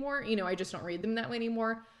way anymore. I just don't read them that way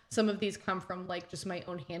anymore. Some of these come from like just my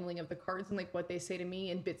own handling of the cards and like what they say to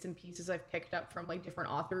me, and bits and pieces I've picked up from like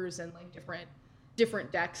different authors and like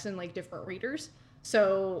different decks and like different readers.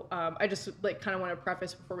 So I just like kind of want to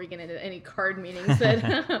preface before we get into any card meanings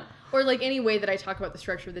that or like any way that I talk about the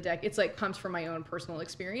structure of the deck, it's like comes from my own personal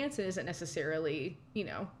experience and isn't necessarily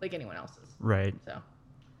like anyone else's. Right. So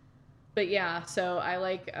but yeah, so I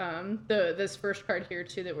like this first card here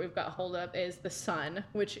too that we've got hold up is the Sun,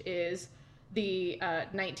 which is the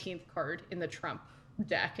 19th card in the Trump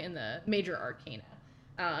deck in the Major Arcana.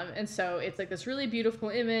 And so it's like this really beautiful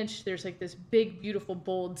image. There's like this big, beautiful,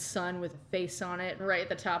 bold sun with a face on it right at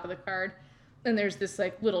the top of the card. And there's this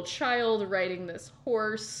like little child riding this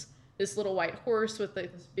horse, this little white horse with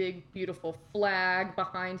like this big, beautiful flag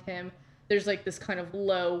behind him. There's like this kind of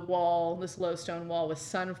low wall, this low stone wall with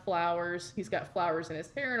sunflowers. He's got flowers in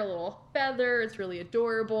his hair and a little feather. It's really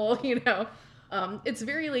adorable, It's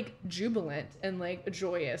very like jubilant and like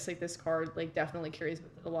joyous. Like this card like definitely carries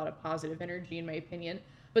with it a lot of positive energy in my opinion.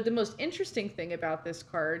 But the most interesting thing about this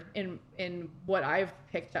card in what I've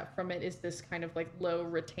picked up from it is this kind of like low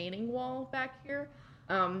retaining wall back here.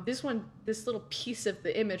 This little piece of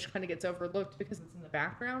the image kind of gets overlooked because it's in the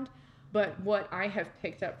background. But what I have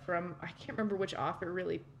picked up from, I can't remember which author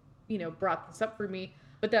really, brought this up for me,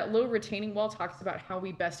 but that low retaining wall talks about how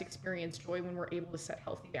we best experience joy when we're able to set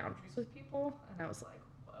healthy boundaries with people. And I was like,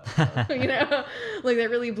 whoa, like that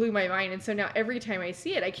really blew my mind. And so now every time I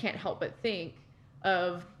see it, I can't help but think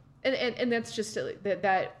of, and that's just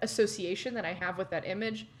that association that I have with that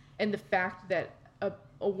image, and the fact that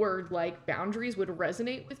a word like boundaries would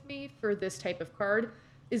resonate with me for this type of card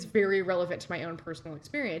is very relevant to my own personal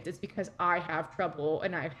experience. It's because I have trouble,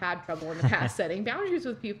 and I've had trouble in the past setting boundaries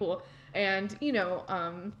with people. And,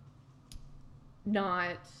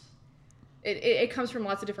 not, it comes from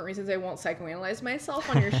lots of different reasons. I won't psychoanalyze myself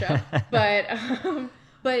on your show, but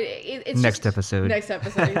it's next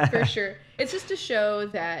episode for sure. It's just to show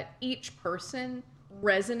that each person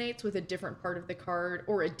resonates with a different part of the card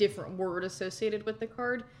or a different word associated with the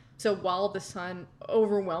card. So while the sun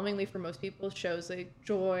overwhelmingly for most people shows like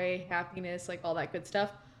joy, happiness, like all that good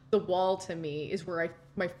stuff, the wall to me is where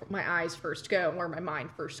my eyes first go and where my mind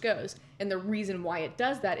first goes. And the reason why it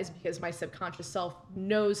does that is because my subconscious self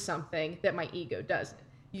knows something that my ego doesn't.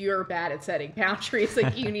 You're bad at setting boundaries.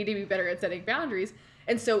 Like you need to be better at setting boundaries.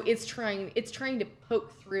 And so it's trying to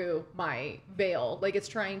poke through my veil. Like it's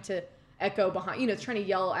trying to echo behind, it's trying to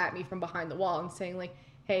yell at me from behind the wall and saying like,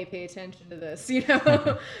 hey, pay attention to this,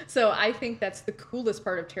 So I think that's the coolest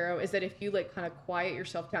part of tarot is that if you like kind of quiet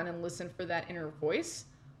yourself down and listen for that inner voice,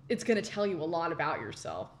 it's going to tell you a lot about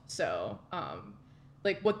yourself. So,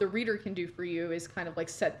 like what the reader can do for you is kind of like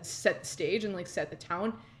set the stage and like set the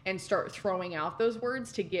tone and start throwing out those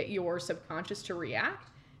words to get your subconscious to react.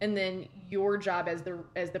 And then your job as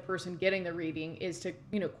the person getting the reading is to,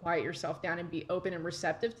 quiet yourself down and be open and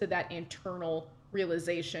receptive to that internal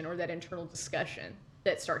realization or that internal discussion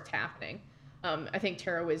that starts happening. I think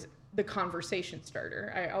tarot is the conversation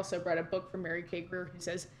starter. I also read a book from Mary Kay Greer who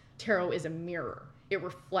says tarot is a mirror. It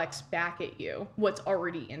reflects back at you what's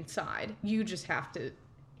already inside. You just have to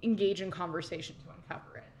engage in conversation to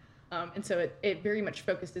uncover it. And so it very much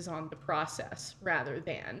focuses on the process rather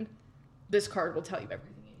than this card will tell you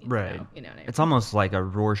everything you need right. to know. You know what I mean? It's almost like a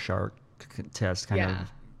Rorschach test kind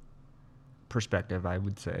of perspective, I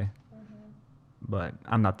would say. Mm-hmm. But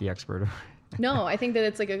I'm not the expert. No, I think that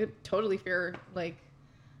it's like a totally fair like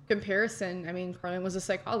comparison. I mean, Carlin was a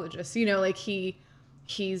psychologist. Like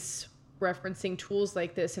he's referencing tools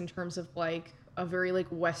like this in terms of like a very like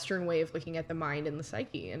Western way of looking at the mind and the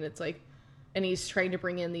psyche. And it's like, and he's trying to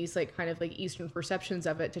bring in these like kind of like Eastern perceptions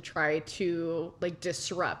of it to try to like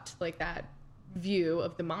disrupt like that view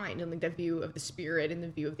of the mind and like that view of the spirit and the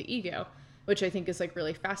view of the ego, which I think is like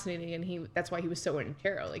really fascinating. And that's why he was so into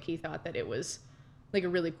tarot. Like he thought that it was like a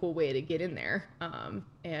really cool way to get in there.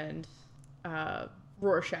 And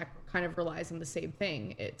Rorschach kind of relies on the same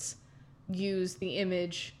thing. It's use the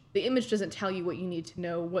image. The image doesn't tell you what you need to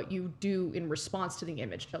know. What you do in response to the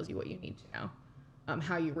image tells you what you need to know.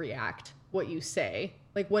 How you react, what you say,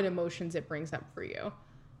 like what emotions it brings up for you.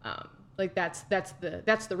 Like that's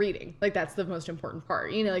the reading. Like that's the most important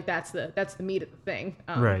part. Like that's the meat of the thing.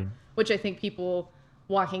 Right. Which I think people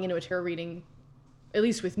walking into a tarot reading, at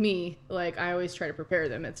least with me, like I always try to prepare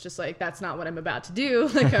them. It's just like, that's not what I'm about to do.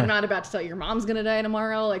 Like I'm not about to tell you your mom's going to die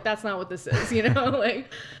tomorrow. Like that's not what this is, like,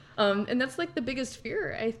 and that's like the biggest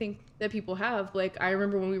fear I think that people have. Like I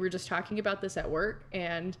remember when we were just talking about this at work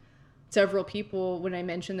and several people, when I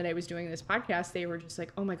mentioned that I was doing this podcast, they were just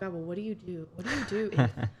like, oh my God, well, what do you do? What do you do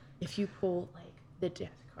if you pull like the death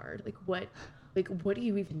card? Like what do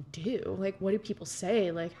you even do? Like, what do people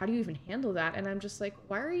say? Like, how do you even handle that? And I'm just like,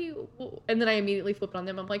 why are you? And then I immediately flipped on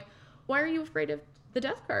them. I'm like, why are you afraid of the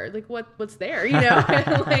death card? Like, what's there?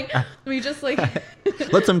 And like, we just like,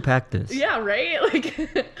 let's unpack this. Yeah, right.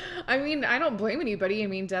 Like, I mean, I don't blame anybody. I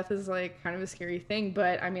mean, death is like kind of a scary thing,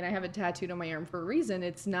 but I mean, I have it tattooed on my arm for a reason.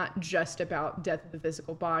 It's not just about death of the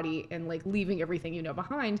physical body and like leaving everything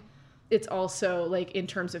behind. It's also like in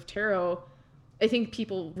terms of tarot, I think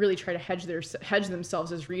people really try to hedge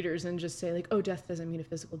themselves as readers and just say like, oh, death doesn't mean a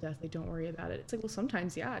physical death. Like, don't worry about it. It's like, well,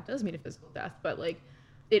 sometimes, yeah, it does mean a physical death, but like,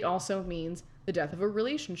 it also means the death of a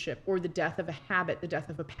relationship or the death of a habit, the death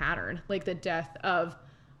of a pattern, like the death of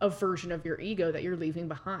a version of your ego that you're leaving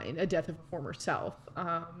behind, a death of a former self.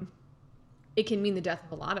 It can mean the death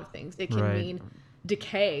of a lot of things. It can mean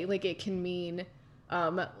decay. Like it can mean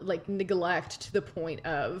like neglect to the point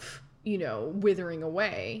of, withering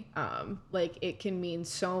away. Like it can mean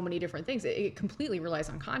so many different things. It completely relies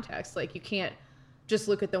on context. Like you can't just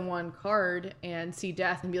look at the one card and see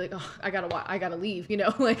death and be like, oh, I gotta leave,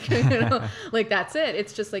 like, like that's it.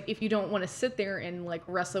 It's just like, if you don't want to sit there and like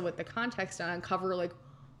wrestle with the context and uncover like,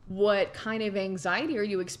 what kind of anxiety are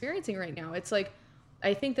you experiencing right now? It's like,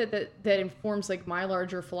 I think that informs like my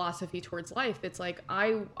larger philosophy towards life. It's like,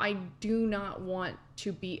 I do not want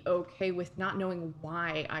to be okay with not knowing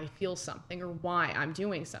why I feel something or why I'm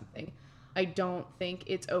doing something. I don't think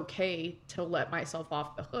it's okay to let myself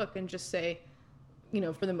off the hook and just say,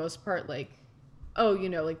 for the most part, like, oh,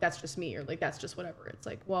 like that's just me or like that's just whatever. It's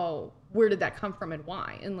like, well, where did that come from and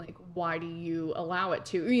why? And like, why do you allow it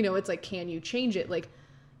to? It's like, can you change it? Like,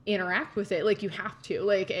 interact with it? Like, you have to.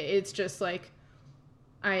 Like, it's just like,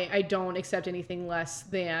 I don't accept anything less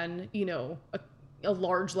than, a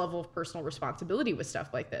large level of personal responsibility with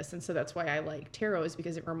stuff like this. And so that's why I like tarot, is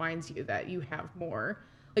because it reminds you that you have more,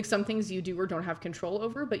 like some things you do or don't have control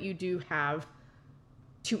over, but you do have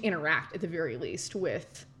to interact at the very least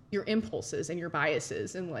with your impulses and your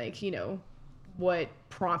biases and like, you know, what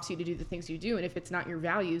prompts you to do the things you do. And if it's not your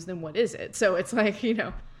values, then what is it? So it's like, you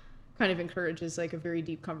know, kind of encourages like a very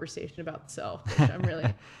deep conversation about the self, which I'm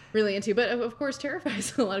really, really into. But of course,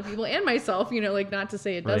 terrifies a lot of people and myself, you know, like not to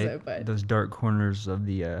say it doesn't, but those dark corners of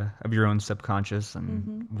the of your own subconscious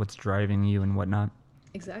and what's driving you and whatnot.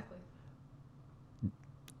 Exactly.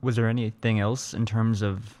 Was there anything else in terms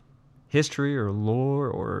of history or lore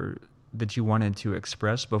or that you wanted to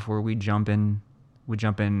express before we jump in,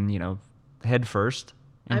 you know, head first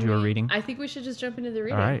into a reading? I think we should just jump into the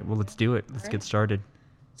reading. All right, well, let's do it. Let's get started.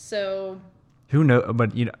 So, who knows?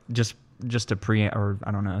 But you know, just a or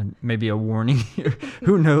I don't know, maybe a warning here.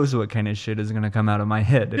 Who knows what kind of shit is going to come out of my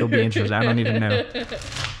head? It'll be interesting. I don't even know.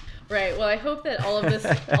 Right. Well, I hope that all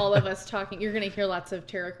of us talking, you're going to hear lots of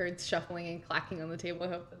tarot cards shuffling and clacking on the table. I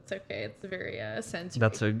hope that's okay. It's a very sensory.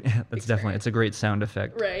 That's definitely, it's a great sound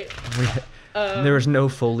effect. Right. There was no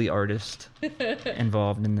Foley artist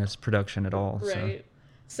involved in this production at all. Right.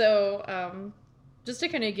 So, just to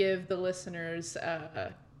kind of give the listeners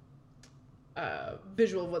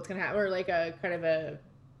visual of what's going to happen, or like a kind of a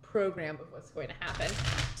program of what's going to happen.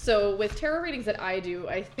 So with tarot readings that I do,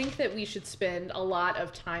 I think that we should spend a lot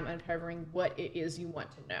of time uncovering what it is you want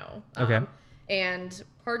to know. Okay. And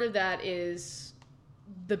part of that is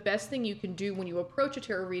the best thing you can do when you approach a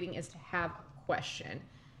tarot reading is to have a question.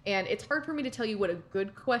 And it's hard for me to tell you what a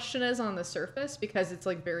good question is on the surface because it's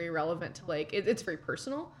like very relevant to like, it's very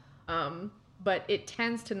personal. But it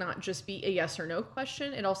tends to not just be a yes or no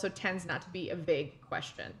question. It also tends not to be a vague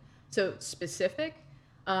question. So specific,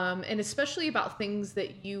 and especially about things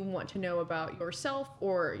that you want to know about yourself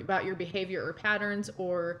or about your behavior or patterns,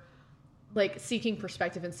 or like seeking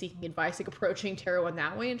perspective and seeking advice, like approaching tarot in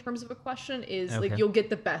that way in terms of a question is like you'll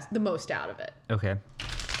get the most out of it. Okay.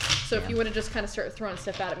 So if you want to just kind of start throwing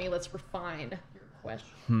stuff out at me, let's refine your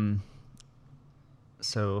question.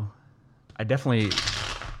 So I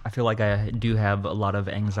feel like I do have a lot of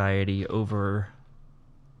anxiety over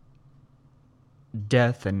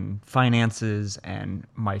death and finances and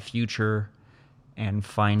my future and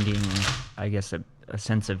finding, I guess, a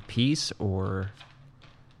sense of peace. Or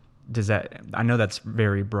does that, I know that's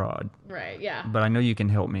very broad. Right, yeah. But I know you can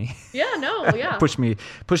help me. Yeah, no, yeah. push me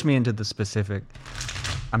into the specific.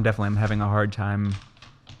 I'm having a hard time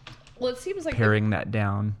it seems like paring that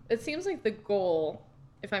down. It seems like the goal,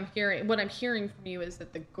 what I'm hearing from you is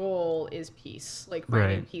that the goal is peace, like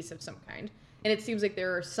finding peace of some kind. And it seems like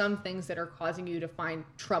there are some things that are causing you to find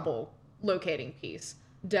trouble locating peace.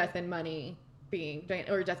 Death and money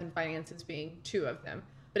or death and finances being two of them.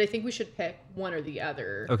 But I think we should pick one or the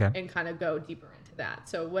other and kind of go deeper into that.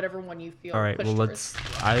 So whatever one you feel. All right, well,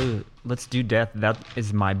 let's do death. That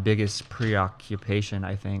is my biggest preoccupation,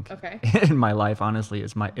 I think. Okay. In my life, honestly,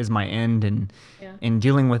 is my end in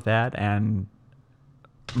dealing with that and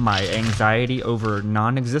my anxiety over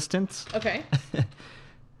non-existence. Okay.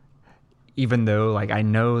 Even though, like, I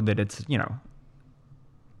know that it's, you know,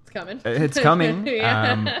 it's coming.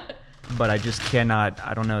 Yeah. But I just cannot.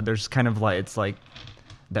 I don't know. There's kind of like, it's like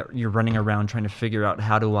that you're running around trying to figure out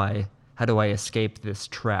how do I escape this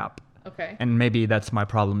trap. Okay. And maybe that's my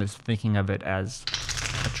problem, is thinking of it as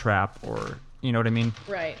a trap, or you know what I mean?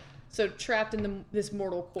 Right. So trapped in this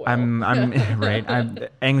mortal coil. I'm right.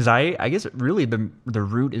 Anxiety. I guess really the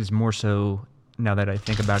root is more so, now that I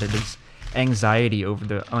think about it, is anxiety over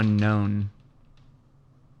the unknown.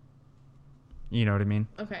 You know what I mean?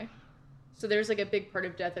 Okay. So there's like a big part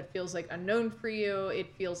of death that feels like unknown for you.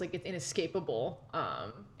 It feels like it's inescapable,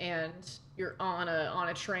 and you're on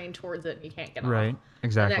a train towards it and you can't get off. Right.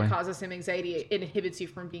 Exactly. And that causes some anxiety. It inhibits you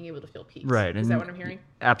from being able to feel peace. Right. Is that what I'm hearing?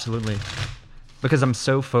 Absolutely. Because I'm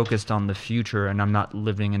so focused on the future and I'm not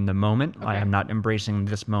living in the moment. Okay. I'm not embracing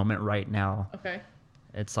this moment right now. Okay.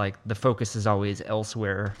 It's like the focus is always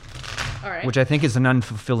elsewhere. All right. Which I think is an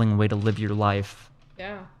unfulfilling way to live your life.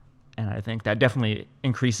 Yeah. And I think that definitely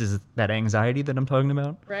increases that anxiety that I'm talking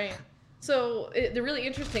about. Right. So the really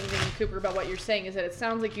interesting thing, Cooper, about what you're saying is that it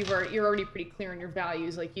sounds like you're already pretty clear on your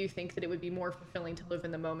values. Like you think that it would be more fulfilling to live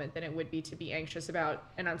in the moment than it would be to be anxious about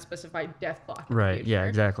an unspecified death clock. Right. Yeah.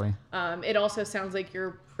 Exactly. It also sounds like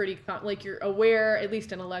you're pretty you're aware, at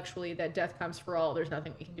least intellectually, that death comes for all. There's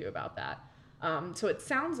nothing we can do about that. So it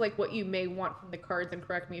sounds like what you may want from the cards, and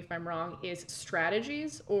correct me if I'm wrong, is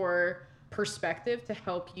strategies or perspective to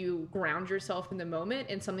help you ground yourself in the moment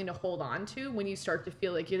and something to hold on to when you start to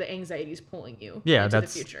feel like the anxiety is pulling you into the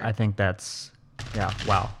future. I think that's Yeah.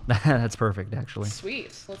 Wow. That's perfect, actually.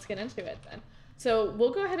 Sweet. Let's get into it then. So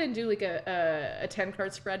we'll go ahead and do like a 10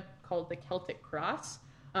 card spread called the Celtic Cross.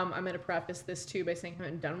 I'm going to preface this too by saying I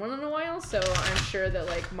haven't done one in a while, so I'm sure that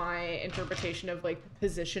like my interpretation of like the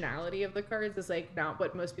positionality of the cards is like not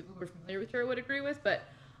what most people who are familiar with tarot would agree with, but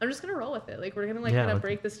I'm just going to roll with it. Like we're going to like kind of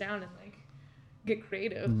break this down and like get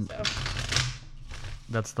creative. So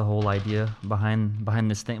that's the whole idea behind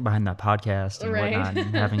this thing, behind that podcast and whatnot,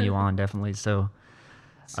 and having you on, definitely. So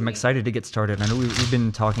sweet. I'm excited to get started. I know we've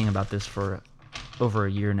been talking about this for over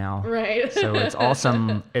a year now. Right. So it's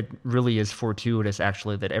awesome. It really is fortuitous,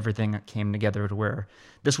 actually, that everything came together to where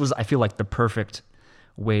this was, I feel like, the perfect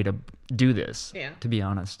way to do this, to be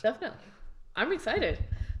honest. Definitely. I'm excited.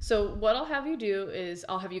 So what I'll have you do is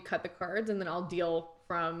I'll have you cut the cards, and then I'll deal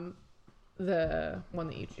from the one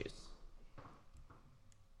that you choose.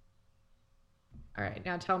 All right.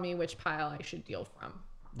 Now tell me which pile I should deal from.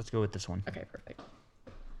 Let's go with this one. Okay, perfect.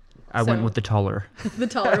 I went with the taller. The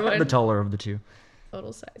taller one. The taller of the two.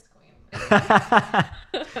 Total size queen.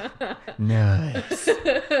 Nice.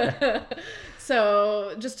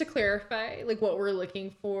 So just to clarify, like what we're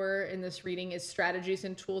looking for in this reading is strategies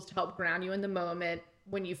and tools to help ground you in the moment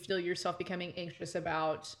when you feel yourself becoming anxious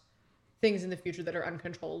about things in the future that are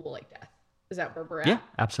uncontrollable, like death. Is that where we're at? Yeah,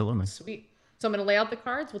 absolutely. Sweet. So I'm going to lay out the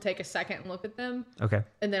cards. We'll take a second and look at them. Okay.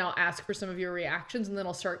 And then I'll ask for some of your reactions, and then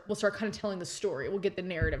we'll start kind of telling the story. We'll get the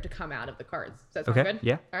narrative to come out of the cards. Does that sound good?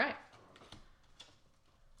 Yeah. All right.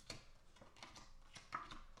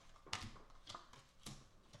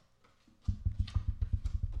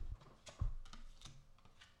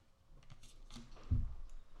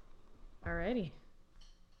 Alrighty.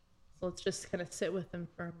 So let's just kind of sit with them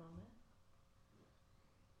for a moment.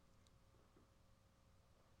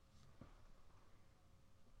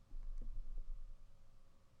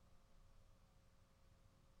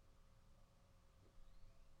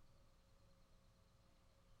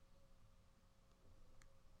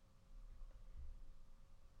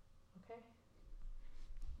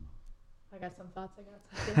 I got some thoughts. I got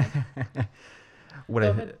some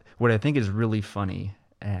feelings. What I think is really funny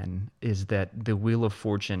is that the Wheel of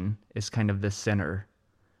Fortune is kind of the center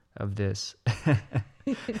of this,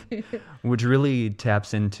 which really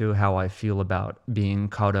taps into how I feel about being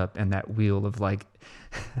caught up in that wheel of like,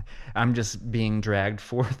 I'm just being dragged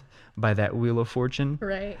forth by that Wheel of Fortune.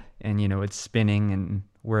 Right. And, it's spinning, and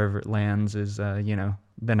wherever it lands is,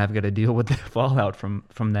 then I've got to deal with the fallout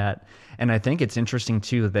from that. And I think it's interesting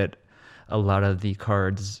too that a lot of the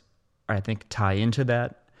cards, I think, tie into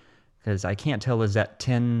that, because I can't tell, is that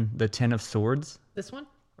the 10 of Swords? This one?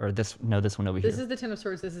 Or this one over here. This is the 10 of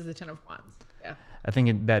Swords. This is the 10 of Wands. Yeah. I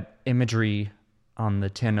think that imagery on the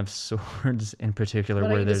 10 of Swords in particular,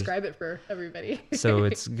 where there's... describe it for everybody. So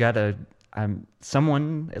it's got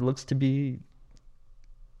someone, it looks to be,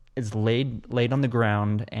 is laid on the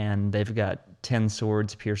ground, and they've got 10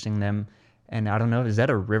 swords piercing them. And I don't know, is that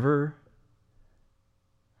a river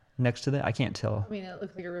next to that? I can't tell. I mean, it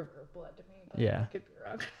looks like a river of blood to me. But yeah. I could be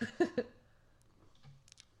wrong.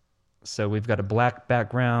 So we've got a black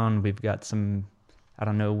background. We've got some, I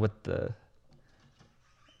don't know what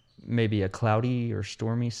maybe a cloudy or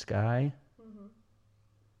stormy sky. Mm-hmm.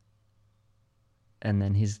 And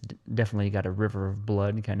then he's definitely got a river of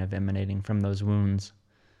blood kind of emanating from those wounds.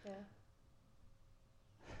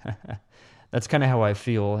 Yeah. That's kind of how I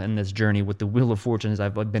feel in this journey with the Wheel of Fortune.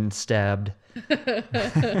 I've been stabbed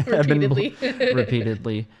repeatedly.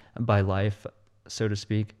 repeatedly by life, so to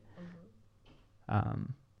speak. Mm-hmm.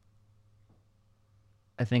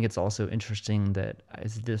 I think it's also interesting that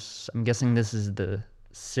I'm guessing this is the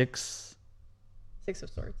Six of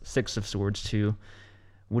Swords. Six of Swords too,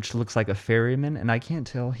 which looks like a ferryman, and I can't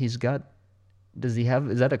tell. Is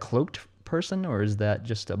that a cloaked person, or is that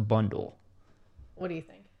just a bundle? What do you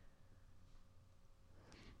think?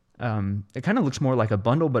 It kind of looks more like a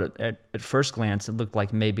bundle, but at first glance, it looked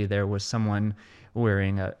like maybe there was someone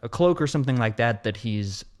wearing a cloak or something like that,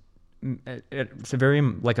 it's a very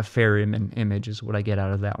like a ferryman image is what I get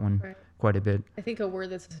out of that one. Right. Quite a bit. I think a word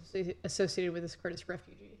that's associated with this card is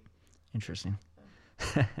refugee. Interesting.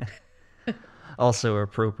 Also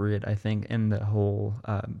appropriate, I think, in the whole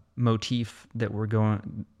motif that we're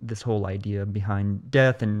going, this whole idea behind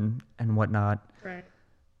death and whatnot. Right.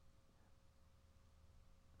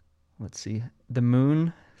 Let's see. The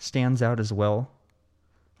moon stands out as well.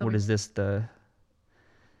 Okay. What is this? The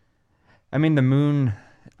moon,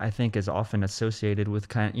 I think, is often associated with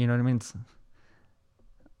kind of, you know what I mean? It's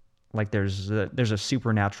like there's a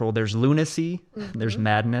supernatural, there's lunacy, mm-hmm. There's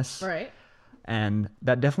madness. Right. And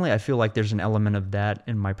that definitely, I feel like there's an element of that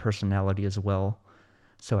in my personality as well.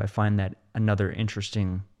 So I find that another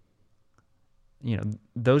interesting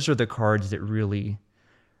those are the cards that really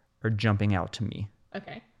are jumping out to me.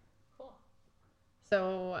 Okay, cool.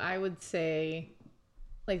 So I would say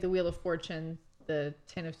like the Wheel of Fortune, the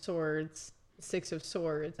Ten of Swords, the Six of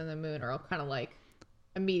Swords, and the Moon are all kind of like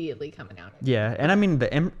immediately coming out. Yeah, and I mean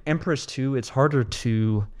the Empress too. It's harder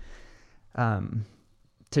to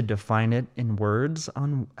define it in words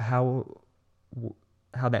on how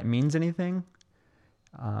that means anything.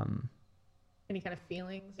 Any kind of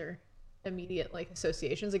feelings or immediate like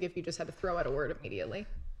associations, like if you just had to throw out a word immediately?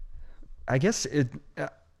 I guess it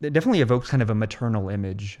definitely evokes kind of a maternal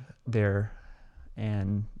image there,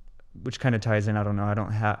 and which kind of ties in. I don't know.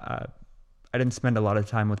 I didn't spend a lot of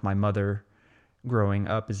time with my mother growing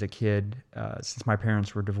up as a kid. Since my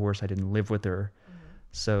parents were divorced, I didn't live with her,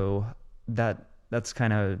 so that's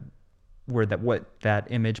kind of where what that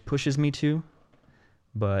image pushes me to.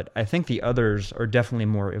 But I think the others are definitely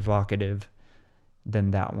more evocative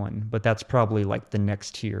than that one. But that's probably like the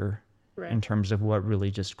next tier in terms of what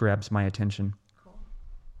really just grabs my attention. Cool.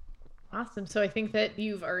 Awesome. So I think that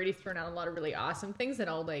you've already thrown out a lot of really awesome things that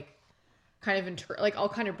I'll like kind of I'll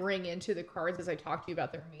kind of bring into the cards as I talk to you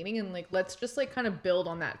about their meaning, and like let's just like kind of build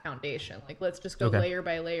on that foundation. Like let's just go layer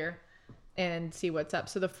by layer and see what's up.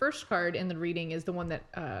 So the first card in the reading is the one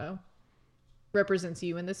that represents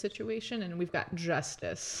you in this situation, and we've got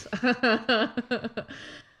Justice.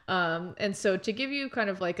 And so to give you kind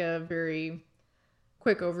of like a very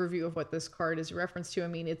quick overview of what this card is a reference to, I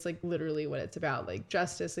mean, it's like literally what it's about, like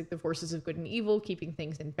justice, like the forces of good and evil, keeping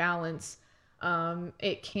things in balance.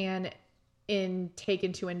 It can take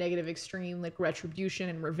into a negative extreme, like retribution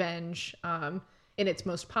and revenge. In its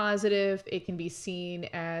most positive, it can be seen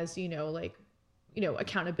as,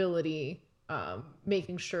 accountability,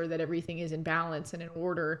 making sure that everything is in balance and in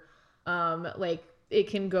order. Like it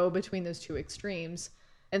can go between those two extremes.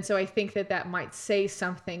 And so I think that might say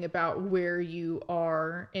something about where you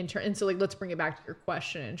are and so like, let's bring it back to your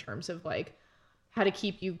question in terms of like how to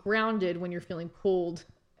keep you grounded when you're feeling pulled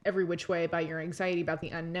every which way by your anxiety about the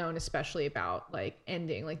unknown, especially about like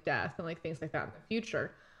ending, like death and like things like that in the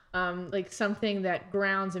future. Like something that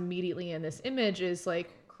grounds immediately in this image is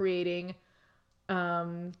like creating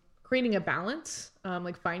a balance,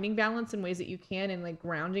 like finding balance in ways that you can and like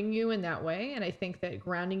grounding you in that way. And I think that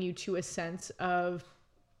grounding you to a sense of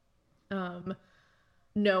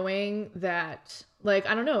knowing that, like,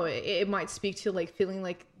 I don't know, it might speak to like feeling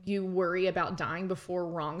like you worry about dying before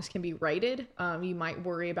wrongs can be righted. You might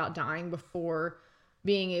worry about dying before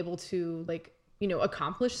being able to like,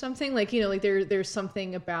 accomplish something, like, like there's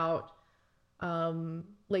something about,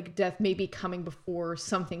 like death may be coming before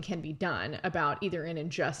something can be done about either an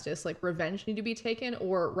injustice, like revenge need to be taken,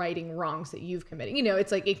 or righting wrongs that you've committed.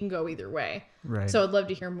 It's like, it can go either way. Right. So I'd love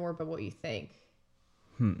to hear more about what you think.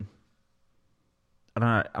 I don't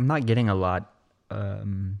know. I'm not getting a lot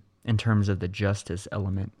in terms of the justice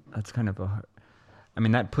element. That's kind of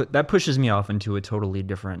that pushes me off into a totally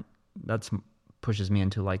different. Pushes me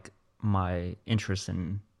into like my interest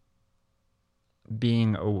in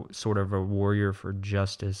being a sort of a warrior for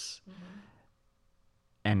justice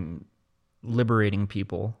and liberating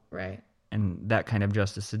people. Right. And that kind of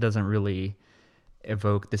justice. It doesn't really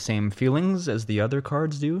evoke the same feelings as the other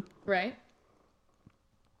cards do. Right.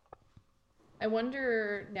 I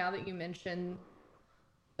wonder, now that you mention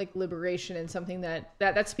like liberation and something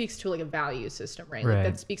that speaks to like a value system, right? Like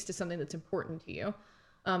that speaks to something that's important to you.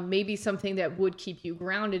 Maybe something that would keep you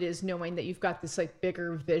grounded is knowing that you've got this like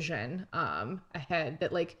bigger vision ahead,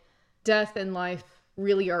 that like death and life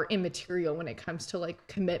really are immaterial when it comes to like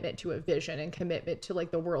commitment to a vision and commitment to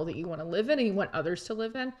like the world that you want to live in and you want others to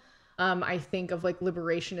live in. I think of like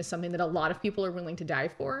liberation as something that a lot of people are willing to die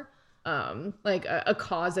for. Like a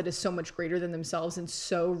cause that is so much greater than themselves and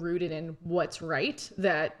so rooted in what's right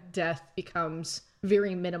that death becomes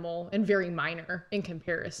very minimal and very minor in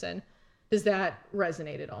comparison. Does that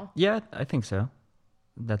resonate at all? Yeah, I think so.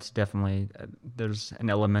 That's definitely, there's an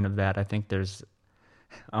element of that. I think I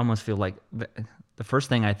almost feel like the first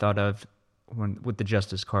thing I thought of with the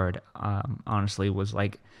justice card, honestly, was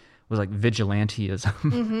like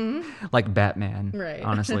vigilanteism, like Batman. Right.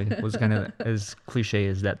 Honestly, was kind of as cliche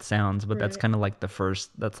as that sounds, but that's kind of like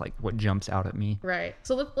that's like what jumps out at me. Right.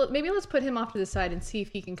 So maybe let's put him off to the side and see if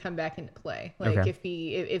he can come back into play. Like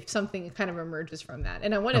if something kind of emerges from that.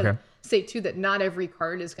 And I want to say too that not every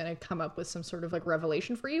card is going to come up with some sort of like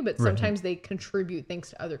revelation for you, but sometimes they contribute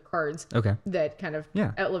things to other cards that kind of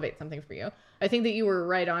elevate something for you. I think that you were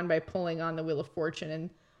right on by pulling on the Wheel of Fortune, and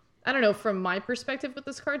I don't know, from my perspective with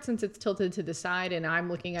this card, since it's tilted to the side and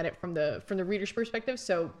I'm looking at it from the reader's perspective.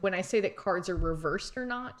 So when I say that cards are reversed or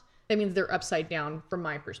not, that means they're upside down from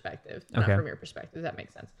my perspective, not from your perspective. Does that make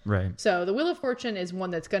sense? Right. So the Wheel of Fortune is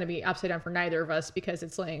one that's going to be upside down for neither of us because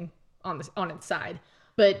it's laying on its side.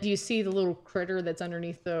 But do you see the little critter that's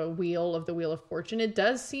underneath the wheel of the Wheel of Fortune? It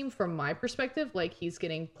does seem, from my perspective, like he's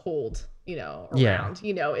getting pulled, around. Yeah.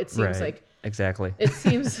 It seems like exactly. It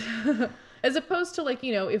seems, as opposed to like,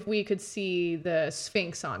 if we could see the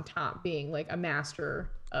Sphinx on top being like a master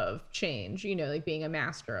of change, like being a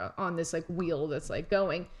master on this like wheel that's like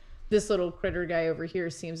going. This little critter guy over here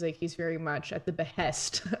seems like he's very much at the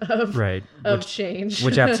behest of change,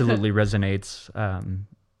 which absolutely resonates.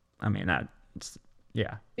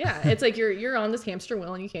 Yeah, it's like you're on this hamster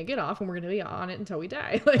wheel and you can't get off, and we're gonna be on it until we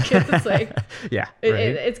die. Like it's like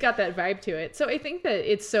it's got that vibe to it. So I think that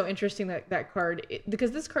it's so interesting that card,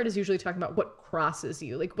 because this card is usually talking about what crosses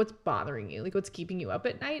you, like what's bothering you, like what's keeping you up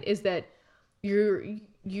at night, is that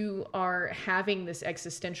you are having this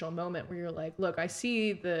existential moment where you're like, look, I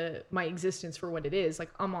see my existence for what it is. Like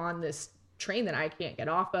I'm on this train that I can't get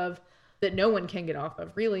off of, that no one can get off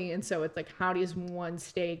of, really. And so it's like, how does one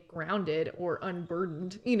stay grounded or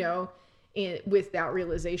unburdened, with that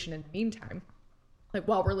realization in the meantime, like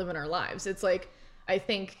while we're living our lives? It's like, I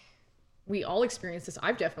think we all experience this.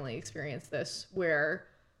 I've definitely experienced this where,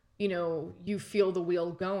 you feel the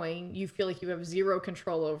wheel going, you feel like you have zero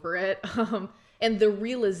control over it. And the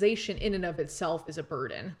realization in and of itself is a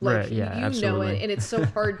burden. Like absolutely. Know it. And it's so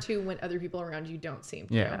hard too when other people around you don't seem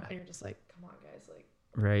to. Yeah. And you're just like, come on, guys, like,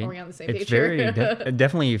 right. Are we on the same page? It's very it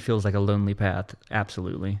definitely feels like a lonely path.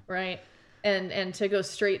 Absolutely. Right. And to go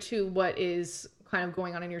straight to what is kind of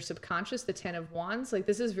going on in your subconscious, the 10 of Wands, like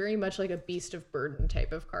this is very much like a beast of burden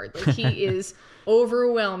type of card. Like he is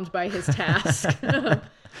overwhelmed by his task.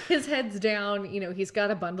 His head's down, he's got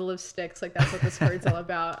a bundle of sticks. Like that's what this card's all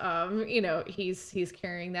about. He's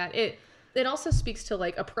carrying that. It also speaks to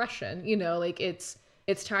like oppression, like it's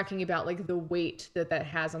talking about like the weight that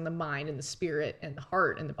has on the mind and the spirit and the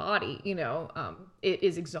heart and the body, it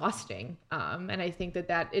is exhausting. And I think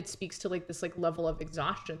that it speaks to like this like level of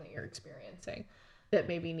exhaustion that you're experiencing that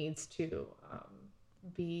maybe needs to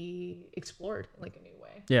be explored in like a new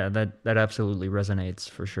way. Yeah, that absolutely resonates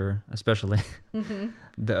for sure, especially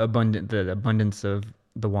the abundance of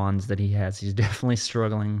the wands that he has. He's definitely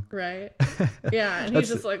struggling. Right. Yeah, and he's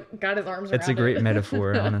just like got his arms around it. It's a great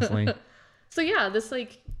metaphor, honestly. So yeah, this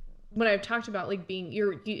like when I've talked about like being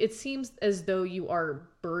it seems as though you are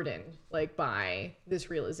burdened like by this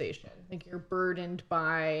realization. Like you're burdened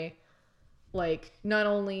by like not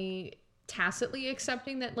only tacitly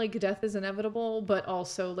accepting that like death is inevitable, but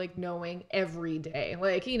also like knowing every day,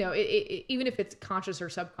 like it, even if it's conscious or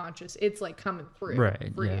subconscious, it's like coming through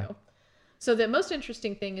for you. So the most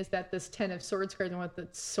interesting thing is that this 10 of Swords card, the one with the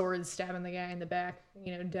sword stabbing the guy in the back,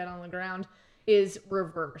 dead on the ground, is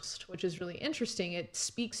reversed, which is really interesting. It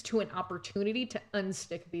speaks to an opportunity to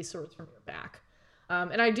unstick these swords from your back.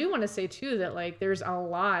 And I do want to say too that like there's a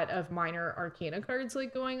lot of minor arcana cards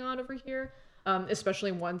like going on over here,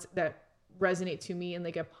 especially ones that resonate to me in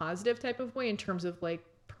like a positive type of way in terms of like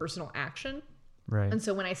personal action. Right. And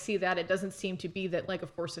so when I see that, it doesn't seem to be that like a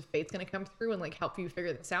force of fate's going to come through and like help you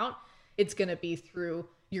figure this out. It's going to be through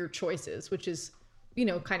your choices, which is,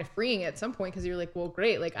 kind of freeing at some point because you're like, well,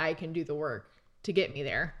 great, like I can do the work to get me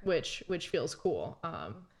there, which feels cool.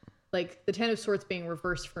 Like the 10 of Swords being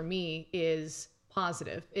reversed for me is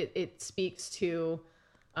positive. It speaks to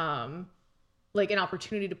like an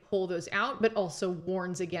opportunity to pull those out, but also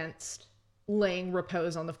warns against laying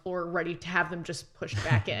repose on the floor ready to have them just pushed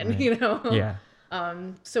back in. Right. Yeah.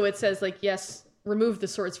 So it says like, yes, remove the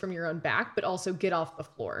swords from your own back, but also get off the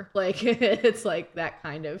floor. Like it's like that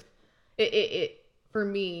kind of it for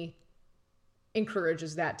me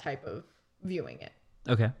encourages that type of viewing it.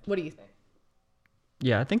 Okay. What do you think?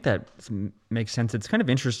 Yeah, I think that makes sense. It's kind of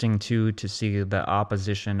interesting too to see the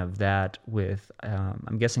opposition of that with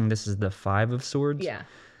I'm guessing this is the 5 of Swords. Yeah.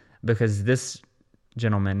 Because this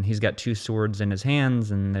gentleman, he's got 2 swords in his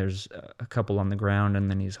hands and there's a couple on the ground and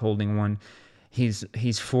then he's holding one. He's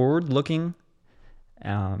forward looking.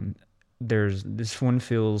 There's this one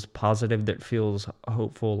feels positive, that feels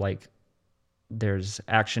hopeful, like there's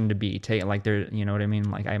action to be taken, like there, you know what I mean?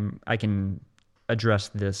 Like I can address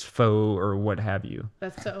this foe or what have you.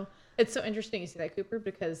 It's so interesting you see that, Cooper,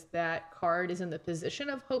 because that card is in the position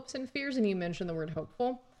of hopes and fears, and you mentioned the word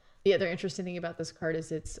hopeful. The other interesting thing about this card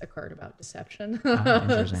is it's a card about deception.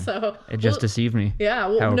 Interesting. So it just deceived me. Yeah,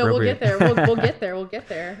 we'll get there. We'll get there. We'll get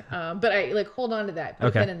there. But I like hold on to that. Put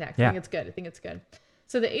a pin in that. I think it's good.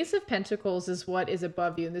 So the Ace of Pentacles is what is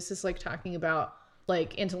above you, and this is like talking about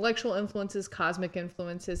like intellectual influences, cosmic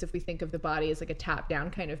influences. If we think of the body as like a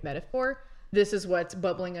top-down kind of metaphor, this is what's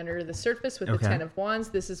bubbling under the surface with the Ten of Wands.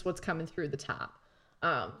 This is what's coming through the top.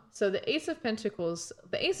 So the Ace of Pentacles,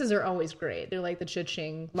 the aces are always great. They're like the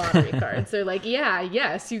cha-ching lottery cards. They're like, yeah,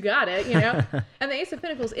 yes, you got it, you know? And the Ace of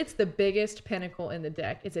Pentacles, it's the biggest pentacle in the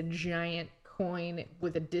deck. It's a giant coin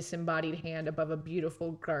with a disembodied hand above a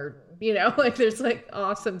beautiful garden, you know? Like there's like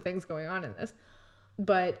awesome things going on in this.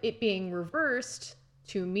 But it being reversed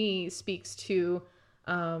to me speaks to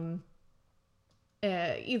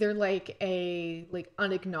either like a like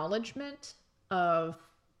unacknowledgement of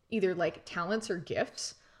either like talents or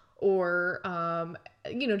gifts, or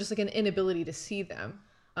you know, just like an inability to see them.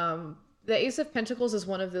 The Ace of Pentacles is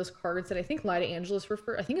one of those cards that I think Light Angeles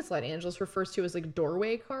refers to as like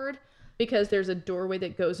doorway card, because there's a doorway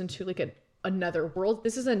that goes into like another world.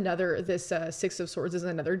 This Six of Swords is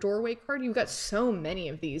another doorway card. You've got so many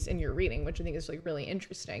of these in your reading, which I think is like really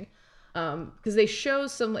interesting. Because they show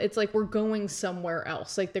it's like we're going somewhere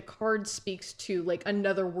else. Like the card speaks to like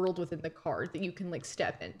another world within the card that you can like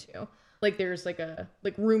step into. Like there's like a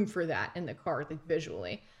room for that in the card, like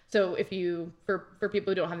visually. So if you, for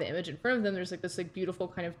people who don't have the image in front of them, there's like this like beautiful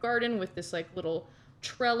kind of garden with this like little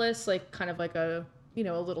trellis, like kind of like a, you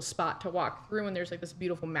know, a little spot to walk through, and there's like this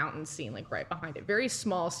beautiful mountain scene like right behind it. Very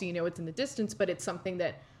small, so you know it's in the distance, but it's something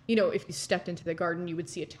that, you know, if you stepped into the garden, you would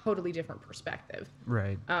see a totally different perspective.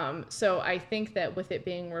 Right. So I think that with it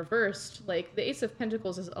being reversed, like the Ace of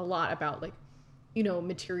Pentacles is a lot about like, you know,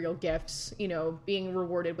 material gifts, you know, being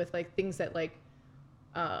rewarded with like things that like,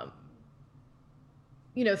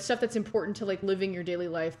 you know, stuff that's important to like living your daily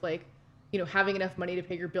life, like, you know, having enough money to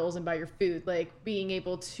pay your bills and buy your food, like being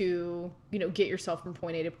able to, you know, get yourself from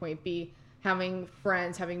point A to point B, having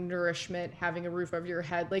friends, having nourishment, having a roof over your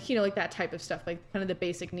head, like, you know, like that type of stuff, like kind of the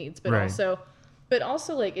basic needs, but right.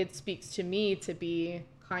 also like it speaks to me to be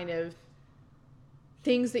kind of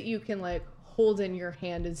things that you can like hold in your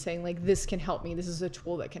hand and saying like, this can help me. This is a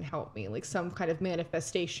tool that can help me, like some kind of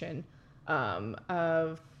manifestation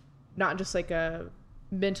of not just like a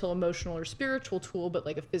mental, emotional, or spiritual tool, but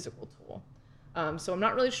like a physical tool. So I'm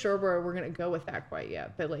not really sure where we're going to go with that quite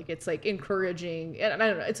yet, but like, it's like encouraging, and I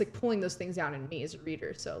don't know, it's like pulling those things down in me as a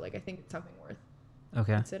reader. So like, I think it's something worth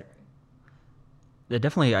considering. Yeah,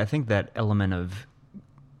 definitely. I think that element of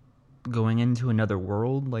going into another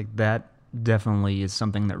world, like that definitely is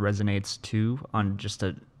something that resonates too on just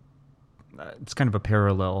it's kind of a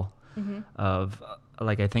parallel of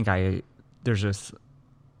like, I think there's this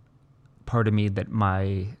part of me that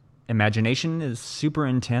my imagination is super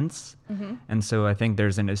intense, and so I think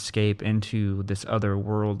there's an escape into this other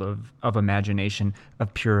world of imagination,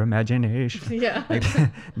 of pure imagination. Yeah. Like,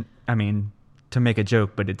 I mean, to make a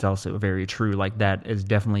joke, but it's also very true. Like that is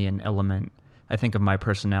definitely an element, I think, of my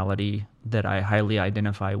personality that I highly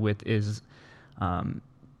identify with, is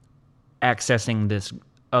accessing this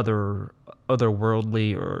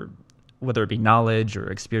otherworldly, or whether it be knowledge or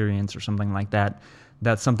experience or something like that.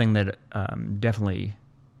 That's something that definitely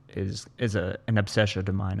is an obsession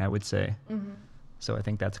of mine, I would say. So I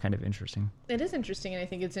think that's kind of interesting. It is interesting, and I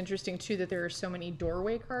think it's interesting too that there are so many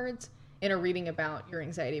doorway cards in a reading about your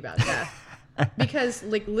anxiety about death. Because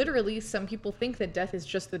like literally some people think that death is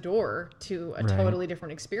just the door to a totally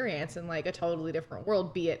different experience and like a totally different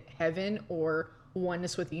world, be it heaven or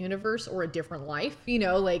oneness with the universe or a different life, you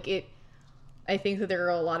know, like I think that there are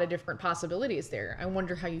a lot of different possibilities there. I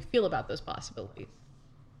wonder how you feel about those possibilities.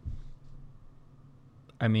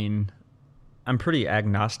 I mean, I'm pretty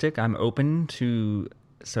agnostic. I'm open to,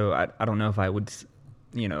 so I don't know if I would,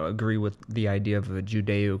 you know, agree with the idea of a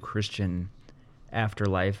Judeo-Christian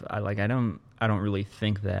afterlife. I don't really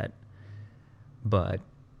think that, but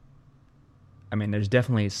I mean, there's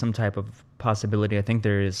definitely some type of possibility. I think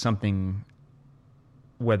there is something,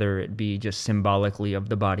 whether it be just symbolically of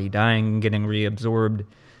the body dying, getting reabsorbed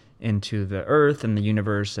into the earth and the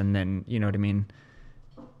universe, and then, you know what I mean?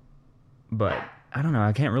 But I don't know.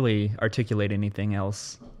 I can't really articulate anything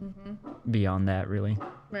else beyond that, really.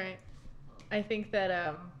 Right. I think that,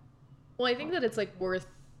 I think that it's like worth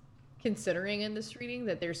considering in this reading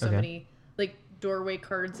that there's so many like doorway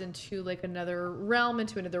cards into like another realm,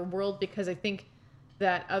 into another world, because I think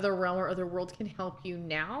that other realm or other world can help you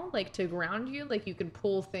now, like to ground you. Like you can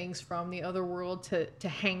pull things from the other world to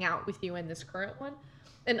hang out with you in this current one.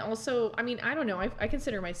 And also, I mean, I don't know. I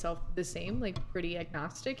consider myself the same, like pretty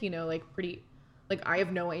agnostic, you know, like pretty, like I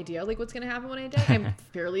have no idea like what's going to happen when I die. I'm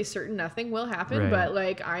fairly certain nothing will happen, but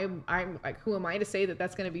like I'm like, who am I to say that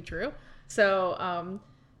that's going to be true? So,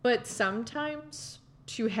 but sometimes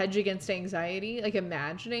to hedge against anxiety, like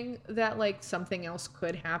imagining that like something else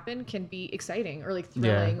could happen can be exciting or like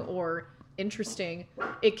thrilling or interesting.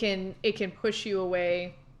 It can push you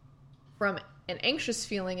away from an anxious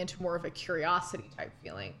feeling into more of a curiosity type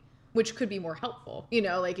feeling, which could be more helpful. You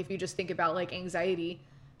know, like if you just think about like anxiety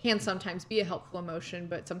can sometimes be a helpful emotion,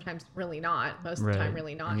 but sometimes really not. Most of the time,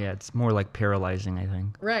 really not. Yeah, it's more like paralyzing, I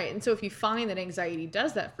think. Right. And so if you find that anxiety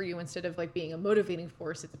does that for you, instead of like being a motivating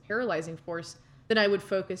force, it's a paralyzing force, then I would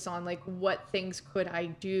focus on like what things could I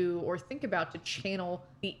do or think about to channel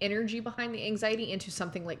the energy behind the anxiety into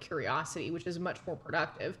something like curiosity, which is much more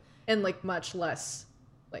productive and like much less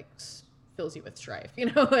like fills you with strife, you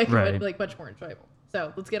know, like much more enjoyable.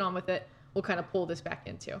 So let's get on with it. We'll kind of pull this back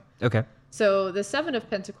into. Okay. So the Seven of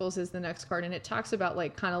Pentacles is the next card, and it talks about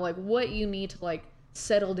like kind of like what you need to like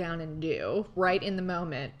settle down and do right in the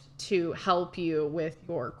moment to help you with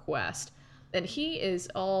your quest. And he is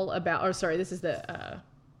all about, oh, sorry, this is the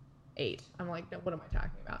 8. I'm like, no, what am I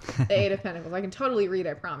talking about? The 8 of Pentacles. I can totally read,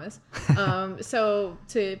 I promise. So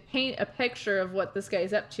to paint a picture of what this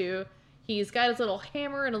guy's up to, he's got his little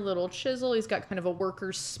hammer and a little chisel. He's got kind of a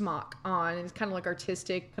worker's smock on. It's kind of like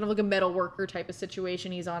artistic, kind of like a metal worker type of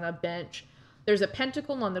situation. He's on a bench. There's a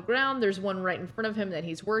pentacle on the ground. There's one right in front of him that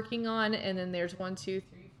he's working on. And then there's 1, 2,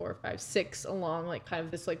 3, 4, 5, 6 along like kind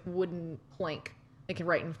of this like wooden plank like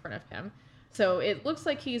right in front of him. So it looks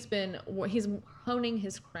like he's honing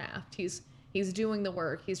his craft. He's doing the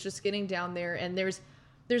work. He's just getting down there. And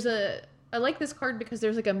I like this card because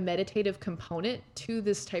there's like a meditative component to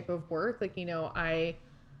this type of work. Like, you know, I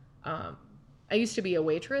used to be a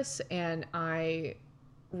waitress, and I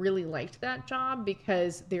really liked that job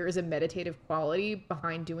because there is a meditative quality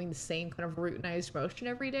behind doing the same kind of routinized motion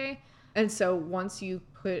every day. And so once you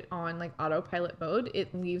put on like autopilot mode,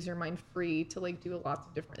 it leaves your mind free to like do lots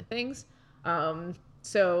of different things.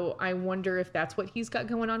 So I wonder if that's what he's got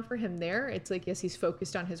going on for him there. It's like, yes, he's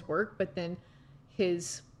focused on his work, but then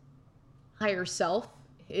his higher self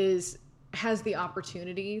has the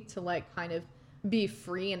opportunity to like kind of be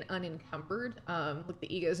free and unencumbered. Like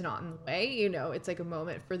the ego is not in the way, you know, it's like a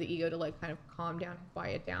moment for the ego to like kind of calm down and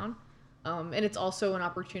quiet down. And it's also an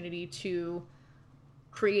opportunity to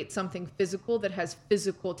create something physical that has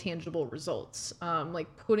physical tangible results, like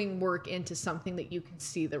putting work into something that you can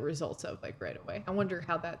see the results of like right away. I wonder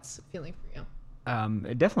how that's feeling for you.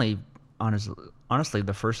 It definitely, honestly,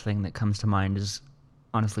 the first thing that comes to mind is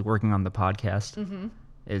honestly working on the podcast. Mm-hmm.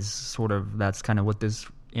 Is sort of, that's kind of what this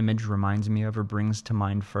image reminds me of or brings to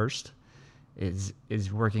mind first, is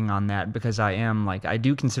working on that, because I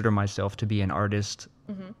do consider myself to be an artist.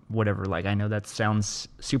 Mm-hmm. Whatever, like I know that sounds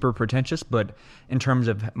super pretentious, but in terms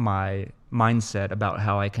of my mindset about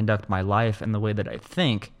how I conduct my life and the way that I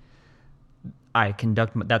think,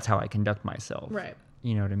 that's how I conduct myself. Right.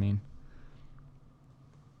 You know what I mean?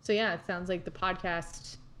 So yeah, it sounds like the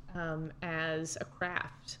podcast as a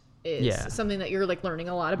craft is something that you're like learning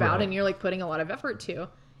a lot about, right. And you're like putting a lot of effort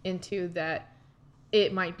into that.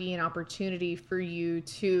 It might be an opportunity for you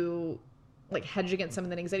to like hedge against some of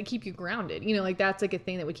the anxiety, keep you grounded. You know, like that's like a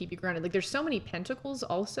thing that would keep you grounded. Like there's so many pentacles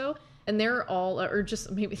also, and they're all, or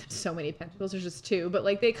just maybe there's so many pentacles, there's just 2, but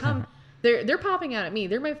like they come, they're popping out at me.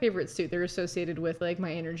 They're my favorite suit. They're associated with like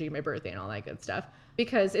my energy, my birthday, and all that good stuff,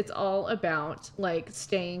 because it's all about like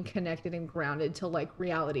staying connected and grounded to like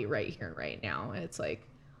reality right here and right now. And it's like,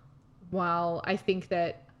 while I think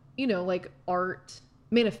that, you know, like art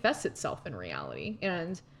manifests itself in reality,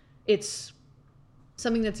 and it's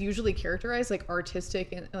something that's usually characterized like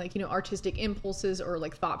artistic and like, you know, artistic impulses or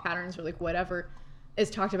like thought patterns or like whatever is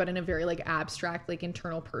talked about in a very like abstract, like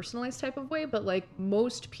internal personalized type of way. But like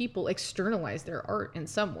most people externalize their art in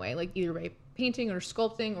some way, like either by painting or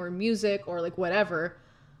sculpting or music or like whatever,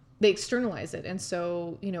 they externalize it. And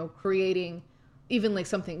so, you know, creating even like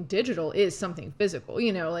something digital is something physical,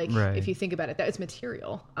 you know, like right. If you think about it, that it's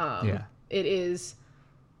material. It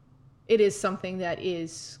is something that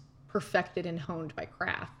is perfected and honed by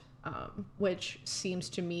craft, which seems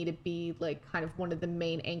to me to be like kind of one of the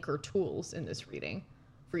main anchor tools in this reading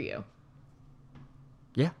for you.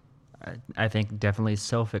 Yeah, I think definitely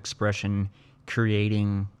self-expression,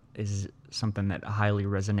 creating is something that highly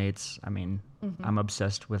resonates. I mean, mm-hmm. I'm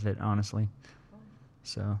obsessed with it, honestly.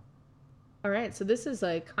 So. All right. So this is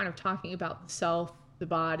like kind of talking about the self, the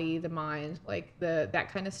body, the mind, like that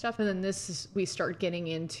kind of stuff. And then we start getting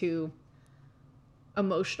into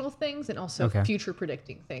emotional things and also future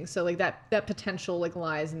predicting things. So like that potential like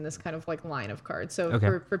lies in this kind of like line of cards. So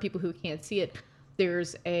for people who can't see it,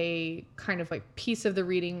 there's a kind of like piece of the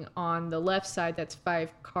reading on the left side that's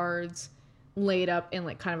 5 cards laid up in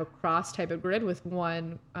like kind of a cross type of grid with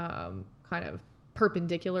one kind of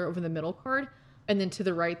perpendicular over the middle card. And then to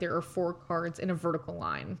the right, there are 4 cards in a vertical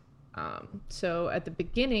line. So at the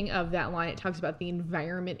beginning of that line, it talks about the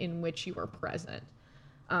environment in which you are present.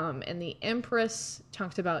 And the Empress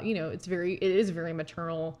talked about, it is very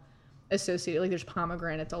maternal associated. Like there's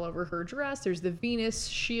pomegranates all over her dress. There's the Venus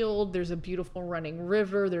shield. There's a beautiful running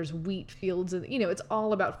river. There's wheat fields. And, it's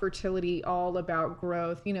all about fertility, all about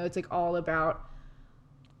growth. It's like all about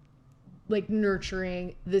like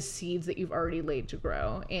nurturing the seeds that you've already laid to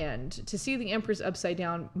grow. And to see the Empress upside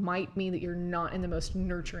down might mean that you're not in the most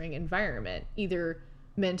nurturing environment, either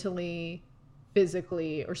mentally,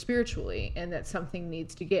 physically, or spiritually, and that something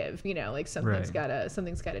needs to give, like something's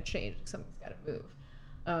gotta change, something's gotta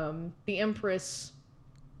move. The Empress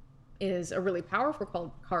is a really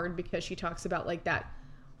powerful card because she talks about like that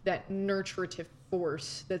nurturative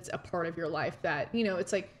force that's a part of your life that,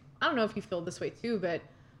 it's like, I don't know if you feel this way too, but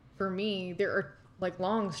for me, there are like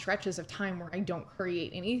long stretches of time where I don't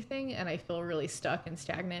create anything and I feel really stuck and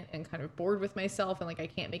stagnant and kind of bored with myself and like I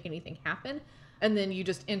can't make anything happen. And then you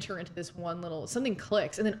just enter into this something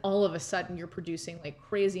clicks, and then all of a sudden you're producing like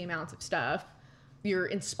crazy amounts of stuff. You're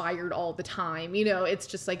inspired all the time. It's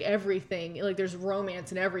just like everything, like there's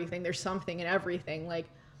romance in everything. There's something in everything. Like,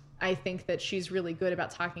 I think that she's really good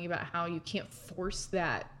about talking about how you can't force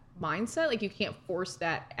that mindset. Like you can't force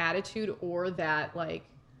that attitude or that like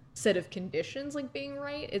set of conditions, like being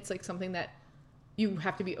right. It's like something that you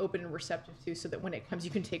have to be open and receptive to so that when it comes,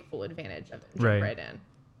 you can take full advantage of it and jump right in.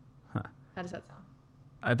 Huh. How does that sound?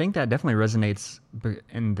 I think that definitely resonates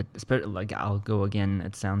in the, like, I'll go again,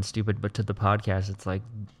 it sounds stupid, but to the podcast, it's like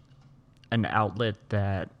an outlet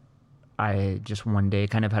that I just one day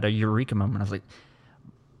kind of had a eureka moment. I was like,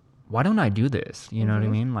 why don't I do this? You know what I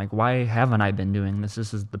mean? Like, why haven't I been doing this?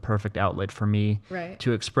 This is the perfect outlet for me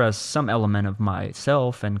to express some element of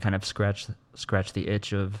myself and kind of scratch the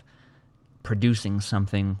itch of producing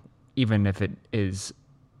something, even if it is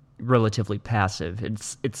relatively passive.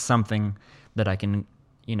 It's something that I can,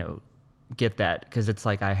 get that, because it's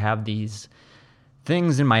like I have these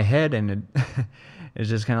things in my head and it's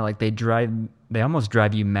just kind of like they almost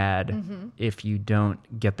drive you mad if you don't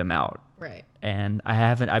get them out. Right. And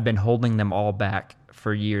I've been holding them all back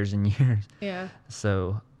for years and years. Yeah.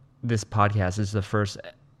 So this podcast is the first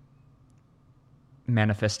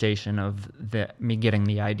manifestation of me getting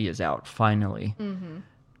the ideas out finally.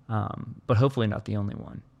 But hopefully not the only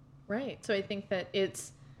one. Right. So I think that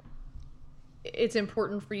it's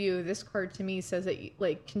important for you. This card to me says that you,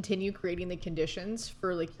 like, continue creating the conditions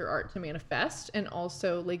for like your art to manifest, and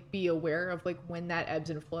also like be aware of like when that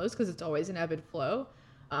ebbs and flows, because it's always an ebb and flow.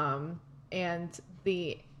 And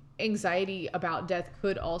the anxiety about death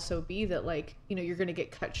could also be that like, you're going to get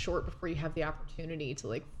cut short before you have the opportunity to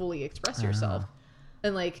like fully express yourself.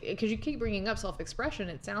 And like, because you keep bringing up self-expression,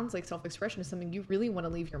 it sounds like self-expression is something you really want to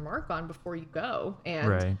leave your mark on before you go.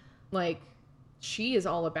 And like, she is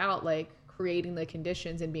all about like creating the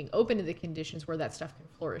conditions and being open to the conditions where that stuff can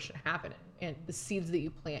flourish and happen, and the seeds that you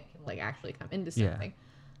plant can like actually come into something.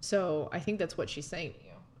 So I think that's what she's saying to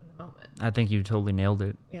you in the moment. I think you totally nailed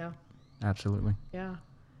it. Yeah. Absolutely. Yeah.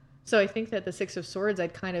 So I think that the Six of Swords,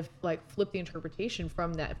 I'd kind of like flip the interpretation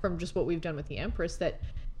from just what we've done with the Empress, that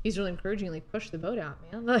he's really encouraging, like, push the boat out,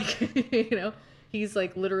 man. Like, he's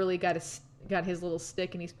like literally got his little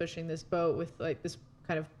stick and he's pushing this boat with like this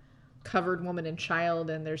kind of covered woman and child,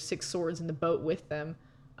 and there's 6 swords in the boat with them.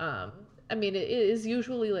 I mean, it is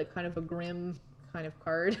usually like kind of a grim kind of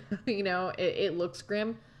card. It looks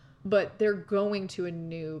grim, but they're going to a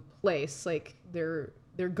new place. Like they're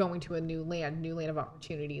going to a new land of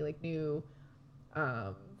opportunity, like new,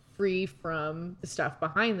 free from the stuff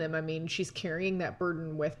behind them. I mean, she's carrying that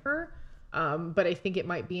burden with her. But I think it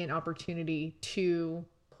might be an opportunity to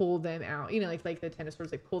pull them out, like the Ten of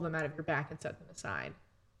Swords, like pull them out of your back and set them aside.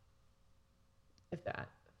 If that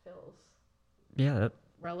feels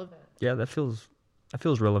relevant. Yeah, that feels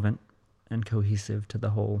relevant and cohesive to the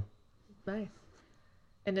whole. Nice.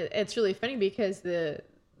 And it's really funny because the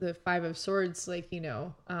Five of Swords, like, in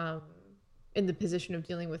the position of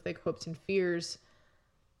dealing with like hopes and fears,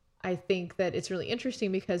 I think that it's really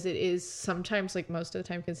interesting because it is sometimes, like most of the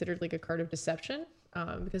time, considered like a card of deception,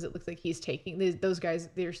 because it looks like he's taking those guys.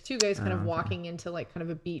 There's 2 guys kind of walking into like kind of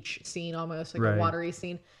a beach scene, almost like a watery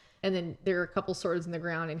scene. And then there are a couple swords in the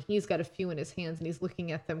ground and he's got a few in his hands and he's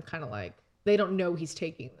looking at them kind of like they don't know he's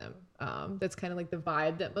taking them. That's kind of like the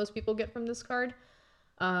vibe that most people get from this card.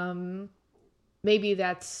 Maybe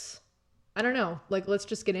that's, I don't know, like, let's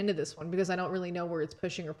just get into this one because I don't really know where it's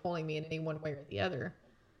pushing or pulling me in any one way or the other.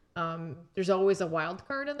 There's always a wild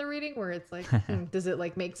card in the reading where it's like, does it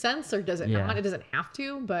like make sense or does it not? It doesn't have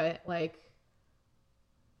to, but like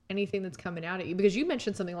anything that's coming out at you, because you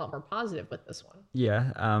mentioned something a lot more positive with this one.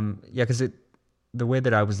 Because the way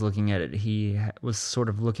that I was looking at it, he was sort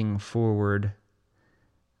of looking forward,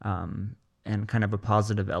 and kind of a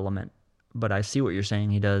positive element. But I see what you're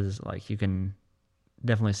saying. He does, like, you can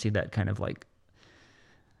definitely see that kind of like,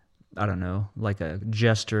 I don't know, like a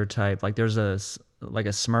gesture type. Like there's like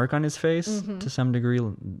a smirk on his face to some degree,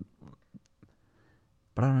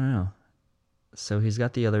 but I don't know. So he's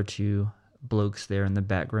got the other two blokes there in the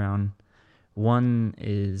background. One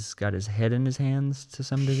is got his head in his hands to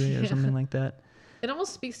some degree or something like that. It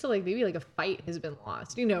almost speaks to like maybe like a fight has been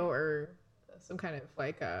lost, you know, or some kind of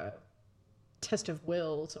like a test of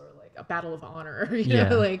wills or like a battle of honor. You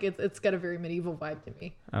know, like it's got a very medieval vibe to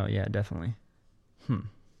me. Oh yeah, definitely.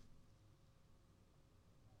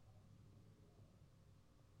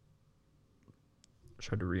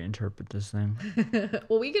 Try to reinterpret this thing.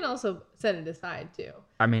 Well, we can also set it aside too.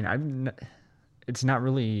 I mean, it's not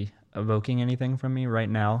really evoking anything from me right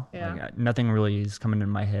now. Yeah. Like, nothing really is coming in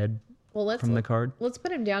my head from the card. Let's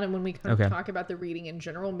put him down, and when we kind of talk about the reading in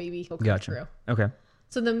general, maybe he'll come through. Okay.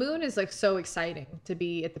 So the moon is like so exciting to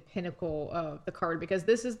be at the pinnacle of the card because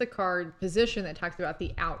this is the card position that talks about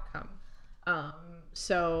the outcome.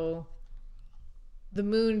 So the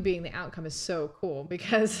moon being the outcome is so cool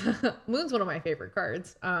because moon's one of my favorite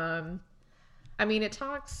cards. I mean, it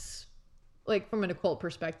talks like from an occult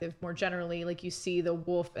perspective more generally, like you see the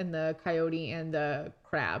wolf and the coyote and the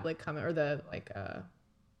crab like coming, or the like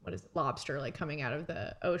what is it, lobster like coming out of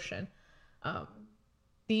the ocean.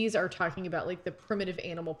 These are talking about like the primitive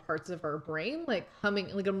animal parts of our brain, like coming,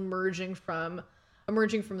 like emerging from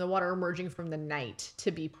the water, emerging from the night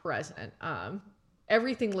to be present.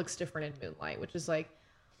 Everything looks different in moonlight, which is like,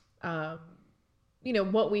 you know,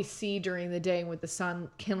 what we see during the day with the sun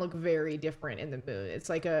can look very different in the moon. It's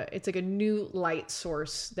like a new light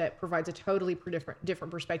source that provides a totally different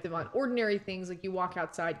perspective on ordinary things. Like you walk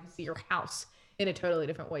outside, you see your house in a totally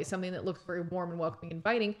different way. Something that looks very warm and welcoming,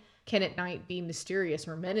 inviting, can at night be mysterious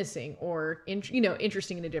or menacing or,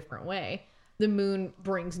 interesting in a different way. The moon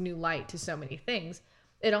brings new light to so many things.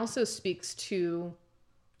 It also speaks to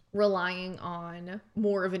relying on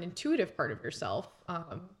more of an intuitive part of yourself,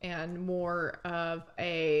 and more of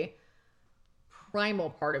a primal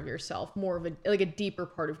part of yourself, more of a deeper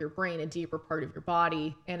part of your brain, a deeper part of your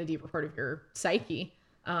body, and a deeper part of your psyche.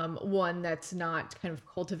 One that's not kind of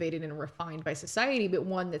cultivated and refined by society, but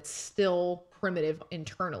one that's still primitive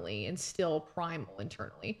internally and still primal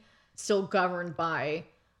internally, still governed by,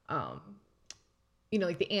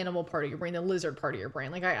 like the animal part of your brain, the lizard part of your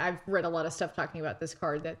brain. Like I've read a lot of stuff talking about this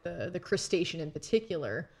card, that the crustacean in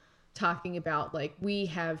particular, talking about like we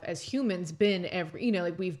have as humans been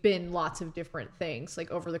we've been lots of different things like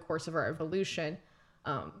over the course of our evolution.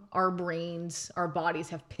 Our brains, our bodies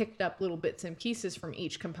have picked up little bits and pieces from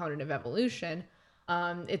each component of evolution.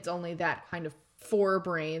 It's only that kind of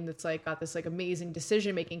forebrain that's like got this like amazing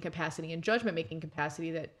decision-making capacity and judgment-making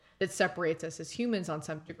capacity that separates us as humans on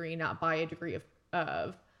some degree, not by a degree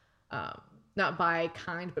of not by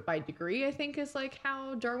kind, but by degree, I think is like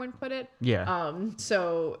how Darwin put it. Yeah.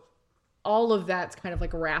 So all of that's kind of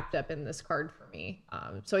like wrapped up in this card for me.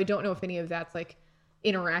 So I don't know if any of that's like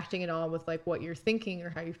interacting at all with like what you're thinking or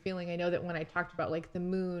how you're feeling. I know that when I talked about like the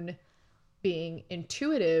moon being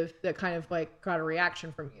intuitive, that kind of like got a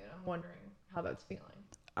reaction from you. I'm wondering how that's feeling.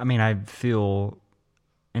 I mean, I feel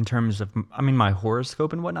in terms of, my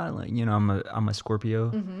horoscope and whatnot, like, I'm a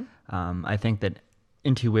Scorpio. Mm-hmm. I think that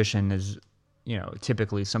intuition is,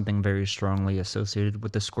 typically something very strongly associated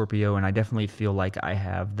with the Scorpio. And I definitely feel like I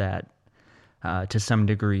have that, to some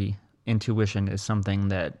degree. Intuition is something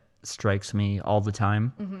that strikes me all the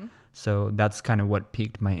time. Mm-hmm. So that's kind of what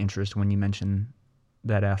piqued my interest when you mentioned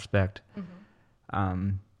that aspect.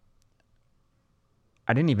 Mm-hmm.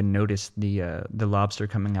 I didn't even notice the lobster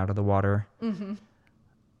coming out of the water. Mm-hmm.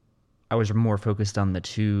 I was more focused on the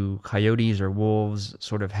two coyotes or wolves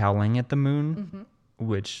sort of howling at the moon, mm-hmm.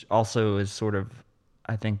 which also is sort of,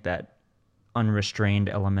 I think, that unrestrained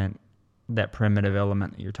element, that primitive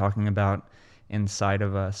element that you're talking about inside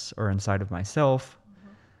of us or inside of myself. Mm-hmm.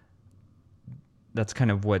 That's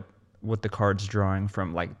kind of what the card's drawing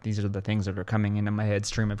from. Like, these are the things that are coming into my head,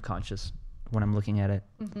 stream of conscious, when I'm looking at it.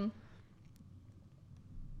 Mm-hmm.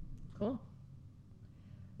 Cool.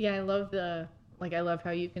 Yeah, I love how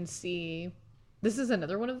you can see, this is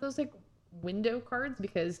another one of those like window cards,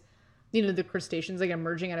 because the crustacean's like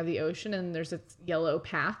emerging out of the ocean and there's a yellow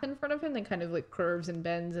path in front of him that kind of like curves and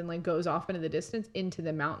bends and like goes off into the distance into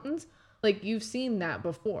the mountains. Like you've seen that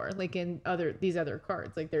before, like in these other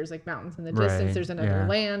cards, like there's like mountains in the distance, right, there's another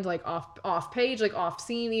land like off page, like off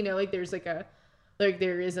scene, like there's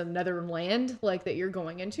there is another land like that you're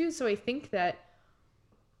going into. So I think that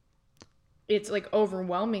it's like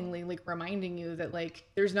overwhelmingly like reminding you that like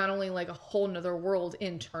there's not only like a whole nother world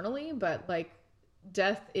internally, but like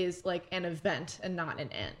death is like an event and not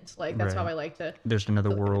an end. Like that's how I like to. There's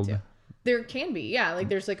another world. There can be, yeah. Like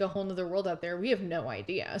there's like a whole nother world out there. We have no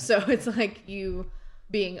idea. So it's like you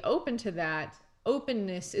being open to that.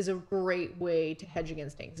 Openness is a great way to hedge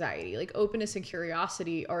against anxiety. Like openness and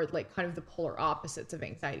curiosity are like kind of the polar opposites of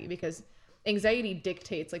anxiety, because anxiety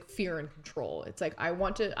dictates like fear and control. It's like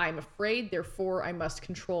I'm afraid, therefore I must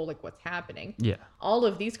control like what's happening. Yeah. All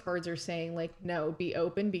of these cards are saying like, no, be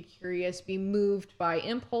open, be curious, be moved by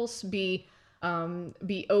impulse, be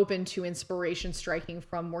open to inspiration striking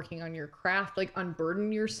from working on your craft, like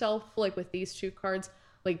unburden yourself, like with these two cards,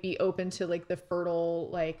 like be open to like the fertile,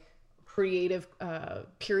 like creative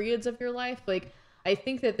periods of your life. Like I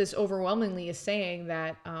think that this overwhelmingly is saying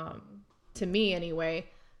that to me anyway,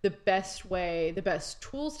 the best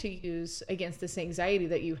tools to use against this anxiety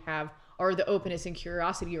that you have are the openness and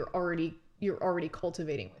curiosity you're already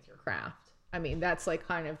cultivating with your craft. I mean, that's like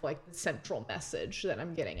kind of like the central message that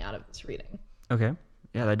I'm getting out of this reading. Okay.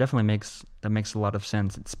 Yeah, that definitely makes a lot of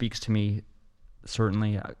sense. It speaks to me,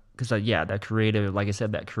 certainly, because that creative, like I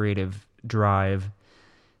said, that creative drive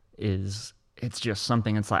it's just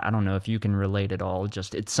something. It's like, I don't know if you can relate at all.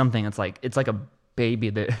 Just it's something. It's like a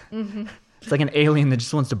baby that it's like an alien that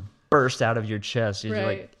just wants to burst out of your chest. You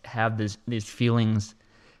like have these feelings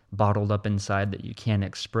bottled up inside that you can't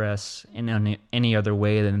express in any other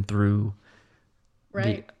way than through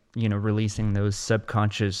releasing those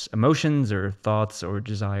subconscious emotions or thoughts or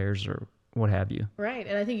desires or what have you. Right.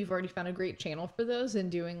 And I think you've already found a great channel for those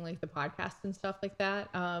in doing like the podcast and stuff like that.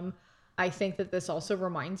 I think that this also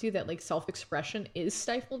reminds you that like self-expression is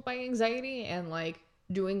stifled by anxiety, and like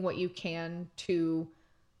doing what you can to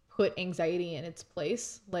put anxiety in its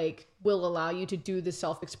place, like will allow you to do the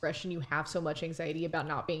self-expression you have so much anxiety about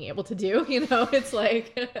not being able to do. It's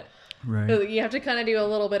like, right. You have to kind of do a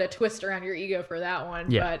little bit of twist around your ego for that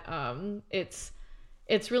one. Yeah. But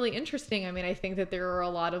it's really interesting. I mean, I think that there are a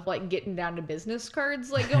lot of like getting down to business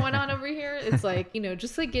cards like going on over here. It's like,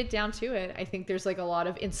 just like get down to it. I think there's like a lot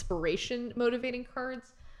of inspiration motivating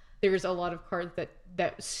cards. There's a lot of cards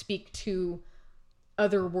that speak to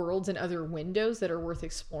other worlds and other windows that are worth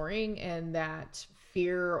exploring, and that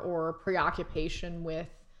fear or preoccupation with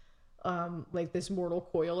like this mortal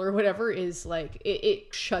coil or whatever is like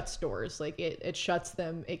it shuts doors, like it shuts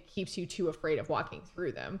them, it keeps you too afraid of walking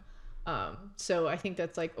through them. So I think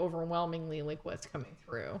that's like overwhelmingly like what's coming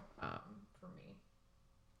through for me.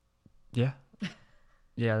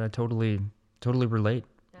 Yeah, I totally relate.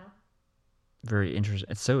 Yeah, very interesting.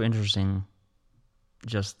 It's so interesting,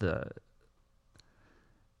 just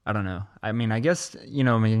I don't know. I mean, I guess,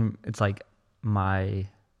 it's like my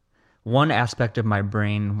one aspect of my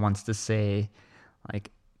brain wants to say like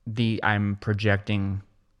I'm projecting,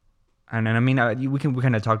 and I mean, we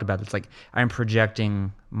kind of talked about this, like I'm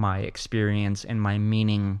projecting my experience and my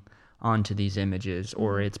meaning onto these images,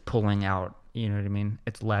 or it's pulling out, you know what I mean?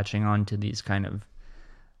 It's latching onto these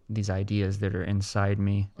ideas that are inside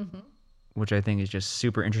me, which I think is just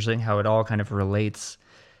super interesting how it all kind of relates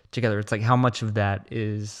together. It's like how much of that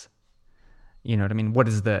is, you know what I mean?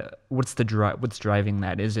 What's driving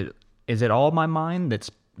that? Is it all my mind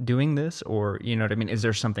that's doing this, or you know what I mean? Is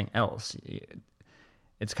there something else?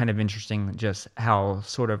 It's kind of interesting just how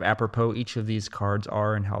sort of apropos each of these cards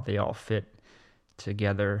are and how they all fit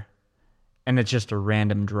together. And it's just a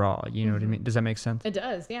random draw, you know what I mean? Does that make sense? It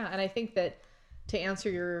does, yeah. And I think that to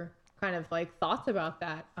answer your kind of like thoughts about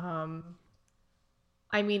that,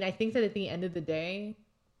 I mean, I think that at the end of the day,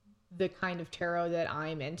 the kind of tarot that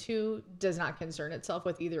I'm into does not concern itself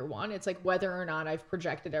with either one. It's like whether or not I've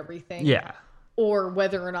projected everything. Yeah. Or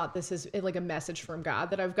whether or not this is like a message from God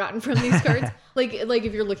that I've gotten from these cards. like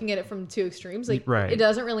if you're looking at it from two extremes, like It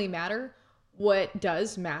doesn't really matter. What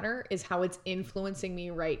does matter is how it's influencing me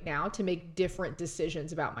right now to make different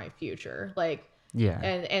decisions about my future. Like, yeah.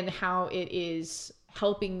 And how it is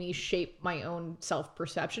helping me shape my own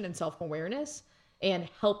self-perception and self-awareness, and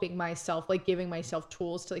helping myself, like giving myself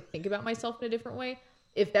tools to like think about myself in a different way.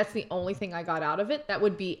 If that's the only thing I got out of it, that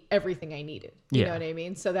would be everything I needed. You know what I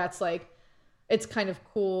mean? So that's like, it's kind of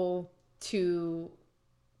cool to,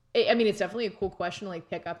 I mean, it's definitely a cool question to like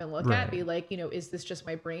pick up and look at, be like, is this just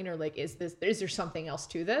my brain, or like, is there something else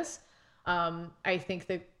to this? I think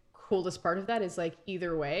the coolest part of that is like,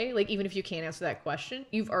 either way, like, even if you can't answer that question,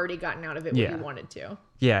 you've already gotten out of it what you wanted to.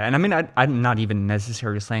 Yeah. And I mean, I'm not even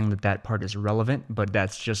necessarily saying that part is relevant, but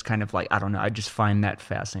that's just kind of like, I don't know. I just find that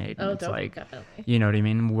fascinating. Oh, it's like, definitely. You know what I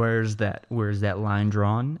mean? Where's that line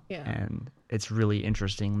drawn? Yeah. And it's really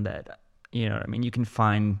interesting that, you know what I mean? You can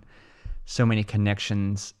find so many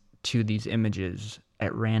connections to these images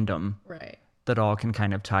at random, right? That all can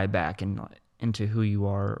kind of tie back into who you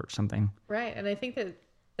are or something. Right. And I think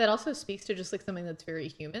that also speaks to just like something that's very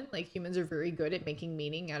human. Like humans are very good at making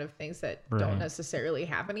meaning out of things that don't necessarily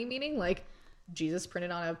have any meaning. Like Jesus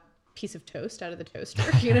printed on a piece of toast out of the toaster,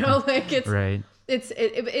 you know, like it's right.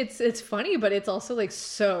 It's funny, but it's also like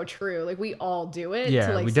so true. Like we all do it. Yeah,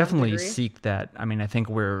 to, like, we definitely seek that. I mean, I think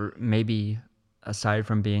we're maybe aside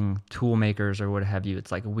from being tool makers or what have you,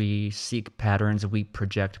 it's like we seek patterns, we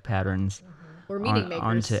project patterns. We're meaning makers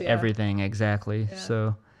onto everything. Exactly. Yeah.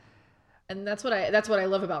 So. And that's what I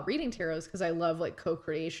love about reading tarots, because I love like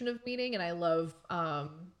co-creation of meaning, and I love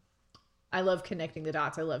connecting the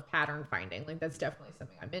dots. I love pattern finding. Like that's definitely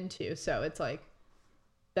something I'm into. So it's like,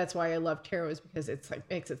 that's why I love tarot, is because it's like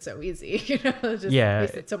makes it so easy, you know, it just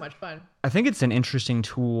makes it so much fun. I think it's an interesting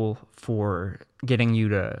tool for getting you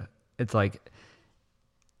to, it's like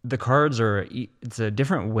the cards it's a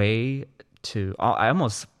different way to, I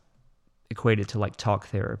almost equate it to like talk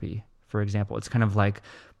therapy, for example. It's kind of like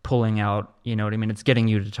pulling out, you know what I mean? It's getting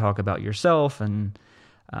you to talk about yourself and,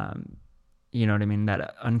 you know what I mean?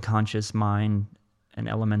 That unconscious mind and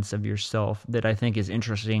elements of yourself that I think is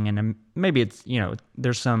interesting. And maybe it's, you know,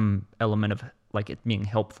 there's some element of like it being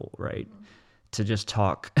helpful, right? Mm-hmm. To just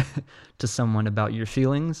talk to someone about your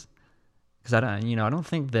feelings. Cause I don't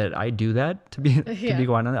think that I do that to be quite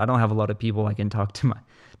honest. I don't have a lot of people I can talk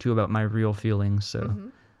to about my real feelings. So,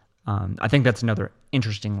 I think that's another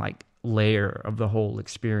interesting like layer of the whole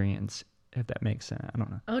experience, if that makes sense. I don't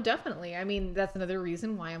know. Oh, definitely. I mean, that's another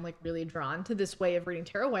reason why I'm like really drawn to this way of reading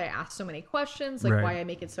tarot, why I ask so many questions, like why I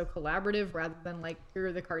make it so collaborative rather than like, here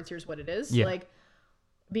are the cards, here's what it is. Yeah. Like,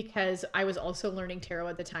 because I was also learning tarot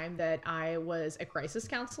at the time that I was a crisis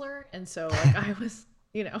counselor. And so like I was,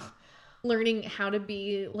 you know, learning how to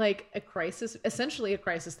be like essentially a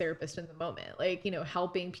crisis therapist in the moment, like, you know,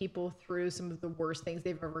 helping people through some of the worst things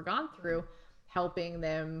they've ever gone through, helping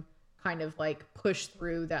them kind of like push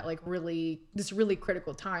through that like this really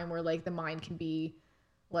critical time where like the mind can be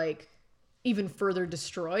like even further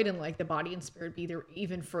destroyed, and like the body and spirit be either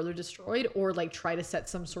even further destroyed, or like try to set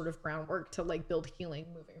some sort of groundwork to like build healing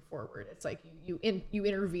moving forward. It's like you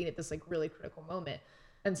intervene at this like really critical moment.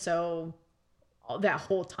 And so that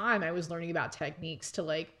whole time I was learning about techniques to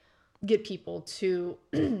like get people to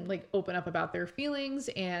like open up about their feelings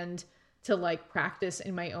and to like practice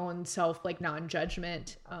in my own self, like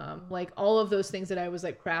non-judgment, like all of those things that I was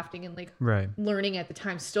like crafting and like learning at the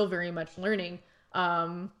time, still very much learning,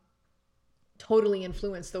 totally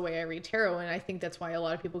influenced the way I read tarot. And I think that's why a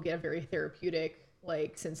lot of people get a very therapeutic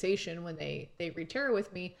like sensation when they read tarot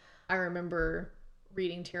with me. I remember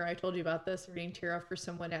reading tarot. I told you about this, reading tarot for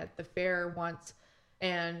someone at the fair once.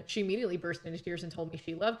 And she immediately burst into tears and told me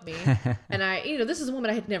she loved me. And I, you know, this is a woman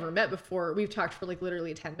I had never met before. We've talked for like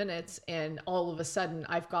literally 10 minutes. And all of a sudden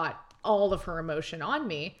I've got all of her emotion on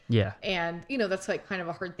me. Yeah. And, you know, that's like kind of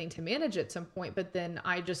a hard thing to manage at some point. But then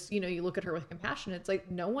I just, you know, you look at her with compassion. It's like,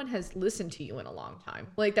 no one has listened to you in a long time.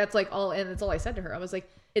 Like that's like all, and that's all I said to her. I was like,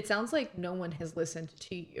 it sounds like no one has listened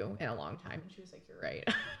to you in a long time. And she was like, you're right.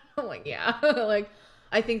 I'm like, yeah. Like,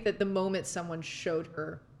 I think that the moment someone showed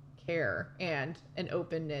her care and an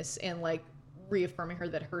openness and like reaffirming her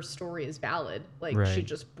that her story is valid, like she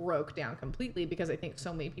just broke down completely, because I think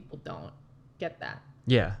so many people don't get that.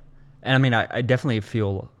 Yeah. And I mean, I definitely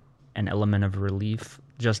feel an element of relief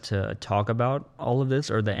just to talk about all of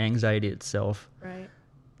this, or the anxiety itself. Right.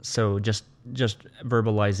 So just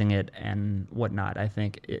verbalizing it and whatnot, I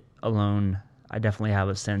think alone, I definitely have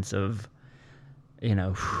a sense of, you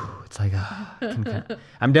know, it's like,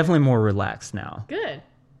 I'm definitely more relaxed now. Good.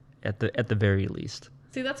 At the very least.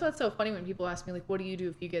 See, that's what's so funny when people ask me, like, what do you do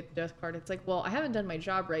if you get the death card? It's like, well, I haven't done my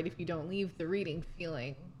job right if you don't leave the reading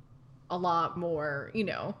feeling a lot more, you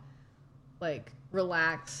know, like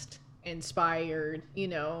relaxed, inspired, you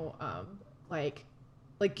know, like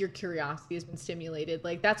your curiosity has been stimulated.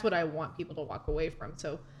 Like that's what I want people to walk away from.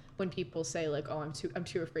 So when people say like, oh, I'm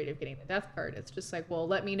too afraid of getting the death card, it's just like, well,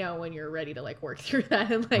 let me know when you're ready to like work through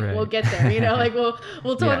that, and like we'll get there, you know, like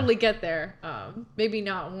we'll totally get there. Maybe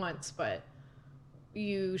not once, but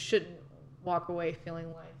you shouldn't walk away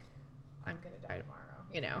feeling like I'm gonna die tomorrow,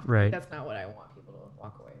 you know. Right. That's not what I want people to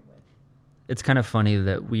walk away with. It's kind of funny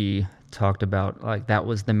that we talked about like that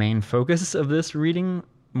was the main focus of this reading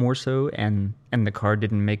more so, and the card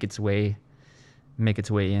didn't make its way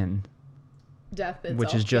in. Death itself,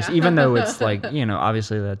 which is just even though it's like, you know,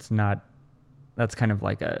 obviously that's kind of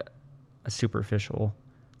like a superficial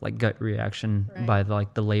like gut reaction by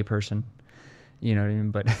the lay person, you know what I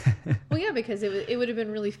mean? But well, yeah, because it would have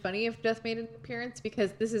been really funny if death made an appearance,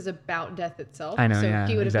 because this is about death itself. I know, so yeah,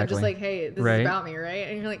 he would have exactly. been just like, hey, this is about me, right?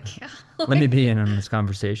 And you're like, yeah, let me be in on this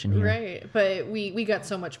conversation here. Right. But we got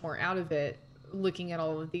so much more out of it looking at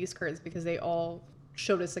all of these cards because they all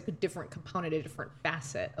showed us like a different component, a different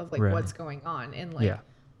facet of like Right. what's going on, and like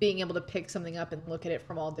being able to pick something up and look at it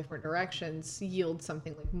from all different directions yields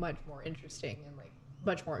something like much more interesting and like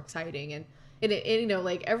much more exciting. And you know,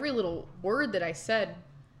 like every little word that I said,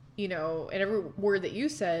 you know, and every word that you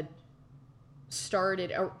said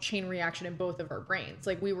started a chain reaction in both of our brains.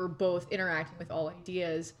 Like we were both interacting with all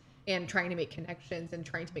ideas and trying to make connections and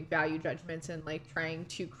trying to make value judgments and like trying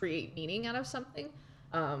to create meaning out of something.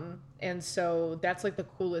 And so that's like the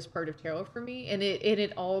coolest part of tarot for me. And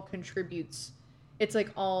it all contributes. It's like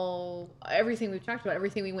everything we've talked about,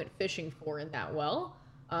 everything we went fishing for in that well,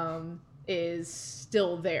 is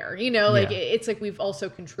still there, you know, like it's like we've also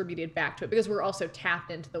contributed back to it because we're also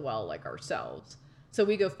tapped into the well like ourselves. So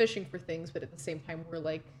we go fishing for things, but at the same time, we're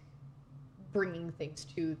like bringing things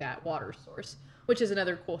to that water source, which is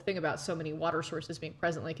another cool thing about so many water sources being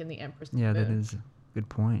present, like in the Empress. Yeah, that is a good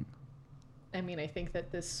point. I mean, I think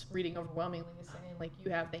that this reading overwhelmingly is saying, like,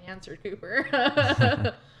 you have the answer,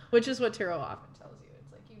 Cooper, which is what tarot often tells you.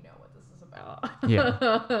 It's like, you know what this is about.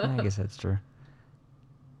 Yeah, I guess that's true.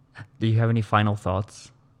 Do you have any final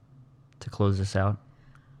thoughts to close this out?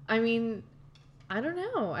 I mean, I don't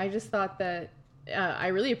know. I just thought that I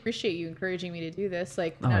really appreciate you encouraging me to do this.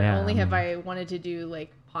 Like, not only have I wanted to do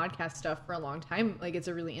like podcast stuff for a long time, like it's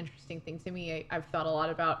a really interesting thing to me. I've thought a lot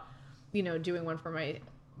about, you know, doing one for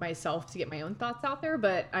myself to get my own thoughts out there,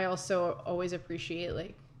 but I also always appreciate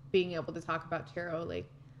like being able to talk about tarot like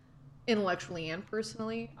intellectually and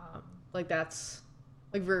personally. Like that's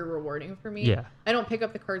like very rewarding for me. Yeah. I don't pick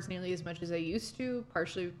up the cards nearly as much as I used to,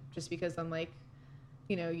 partially just because I'm like,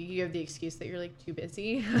 you know, you have the excuse that you're like too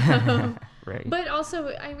busy. Right. But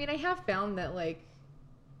also, I mean, I have found that like,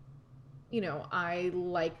 you know, I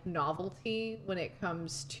like novelty when it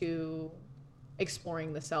comes to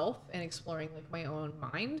exploring the self and exploring like my own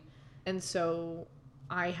mind. And so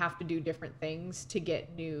I have to do different things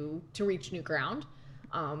to reach new ground.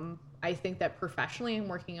 I think that professionally I'm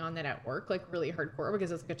working on that at work, like really hardcore,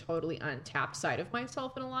 because it's like a totally untapped side of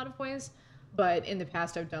myself in a lot of ways. But in the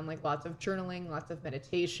past, I've done like lots of journaling, lots of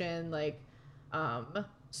meditation, like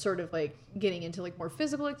sort of like getting into like more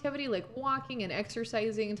physical activity, like walking and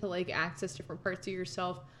exercising to like access different parts of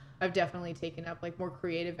yourself. I've definitely taken up like more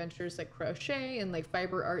creative ventures like crochet and like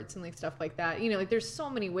fiber arts and like stuff like that. You know, like there's so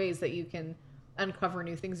many ways that you can uncover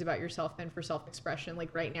new things about yourself and for self-expression.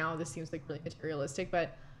 Like right now, this seems like really materialistic,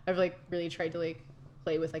 but I've like really tried to like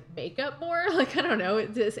play with like makeup more. Like, I don't know,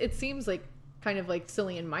 it seems like kind of like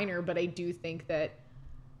silly and minor, but I do think that,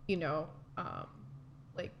 you know,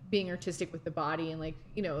 like being artistic with the body and like,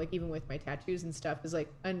 you know, like even with my tattoos and stuff is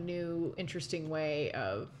like a new interesting way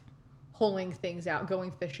of pulling things out,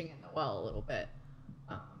 going fishing in the well a little bit.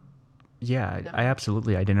 Yeah, I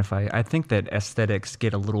absolutely identify. I think that aesthetics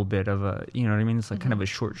get a little bit of a, you know what I mean? It's like kind of a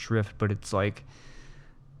short shrift, but it's like,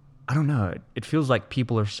 I don't know. It feels like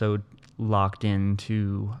people are so locked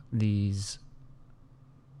into these,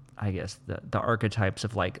 I guess, the archetypes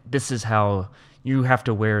of like, this is how you have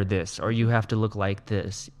to wear this or you have to look like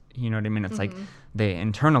this. You know what I mean? It's like they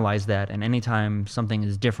internalize that, and anytime something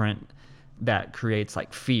is different, that creates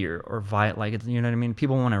like fear or like it's, you know what I mean?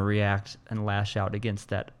 People want to react and lash out against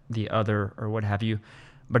that, the other or what have you.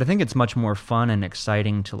 But I think it's much more fun and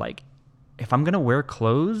exciting to like, if I'm going to wear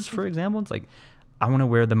clothes, for example, it's like, I want to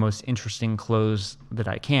wear the most interesting clothes that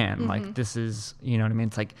I can. Like this is, you know what I mean?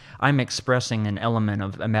 It's like I'm expressing an element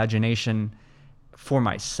of imagination for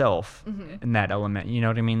myself in that element, you know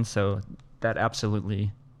what I mean? So that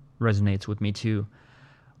absolutely resonates with me too.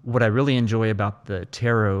 What I really enjoy about the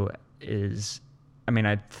tarot is, I mean,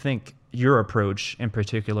 I think your approach in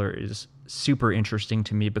particular is super interesting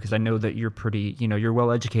to me because I know that you're pretty, you know, you're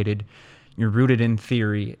well educated, you're rooted in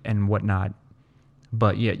theory and whatnot,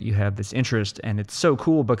 but yet you have this interest, and it's so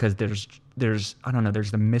cool because there's I don't know, there's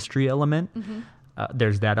the mystery element,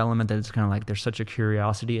 there's that element that it's kind of like there's such a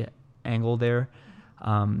curiosity angle there.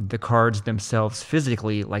 The cards themselves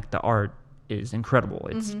physically, like the art is incredible.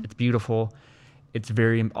 It's beautiful. It's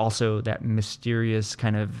very also that mysterious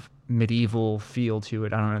kind of medieval feel to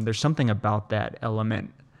it. I don't know. There's something about that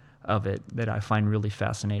element of it that I find really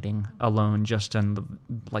fascinating alone, just on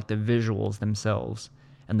the visuals themselves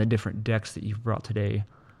and the different decks that you've brought today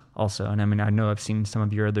also. And I mean, I know I've seen some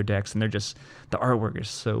of your other decks and the artwork is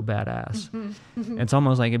so badass. It's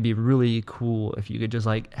almost like it'd be really cool if you could just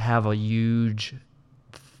like have a huge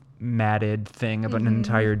matted thing of an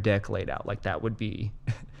entire deck laid out. Like that would be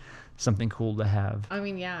something cool to have. I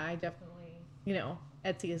mean, yeah, I definitely, you know,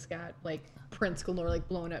 Etsy has got like prints galore, like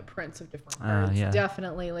blown up prints of different cards. Yeah.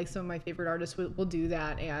 Definitely, like some of my favorite artists will do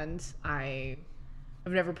that, and I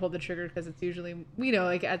I've never pulled the trigger because it's usually, you know,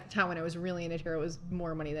 like at the time when I was really into tarot, it was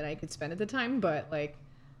more money than I could spend at the time. But like,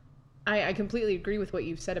 I completely agree with what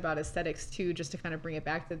you've said about aesthetics too, just to kind of bring it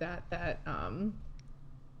back to that,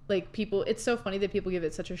 like people, it's so funny that people give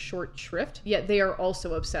it such a short shrift, yet they are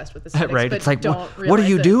also obsessed with aesthetics. Right. But it's like, what are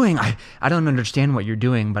you doing? I don't understand what you're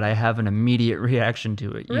doing, but I have an immediate reaction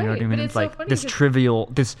to it. You know what I mean? It's like so this trivial,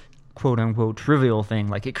 this quote unquote trivial thing.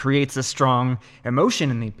 Like it creates a strong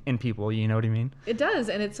emotion in people. You know what I mean? It does.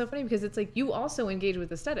 And it's so funny because it's like you also engage with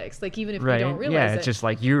aesthetics. Like even if you don't realize it. It's just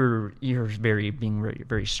like you're being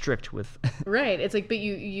very strict with. Right. It's like, but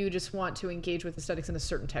you just want to engage with aesthetics in a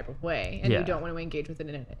certain type of way. And you don't want to engage with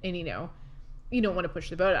it in you know, you don't want to push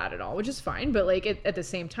the boat out at all, which is fine. But like at the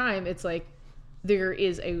same time, it's like there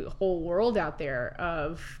is a whole world out there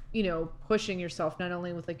of, you know, pushing yourself not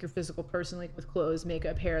only with like your physical person, like with clothes,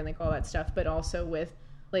 makeup, hair, and like all that stuff, but also with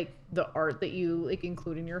like the art that you like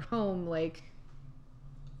include in your home, like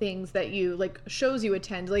things that you like, shows you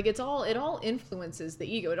attend. Like it all influences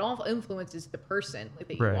the ego. It all influences the person like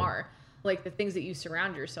that you are, like the things that you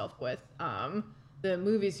surround yourself with. The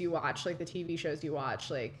movies you watch, like the TV shows you watch,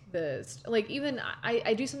 like even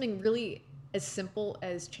I do something really as simple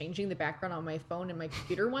as changing the background on my phone and my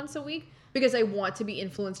computer once a week because I want to be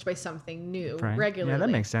influenced by something new regularly. Yeah, that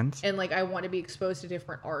makes sense. And like I want to be exposed to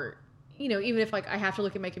different art. You know, even if like I have to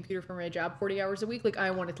look at my computer for my job 40 hours a week, like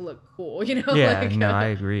I want it to look cool, you know? Yeah, like, no, I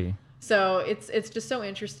agree. So it's just so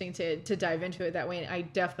interesting to dive into it that way. And I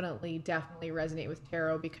definitely resonate with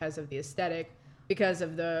tarot because of the aesthetic, because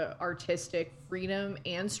of the artistic freedom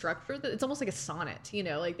and structure. It's almost like a sonnet, you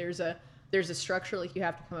know, like there's a structure, like you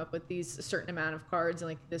have to come up with a certain amount of cards in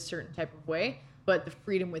like this certain type of way, but the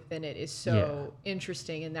freedom within it is so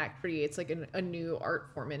interesting, and that creates like a new art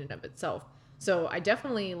form in and of itself. So I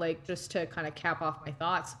definitely, like, just to kind of cap off my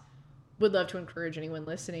thoughts, would love to encourage anyone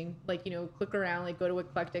listening, like, you know, click around, like go to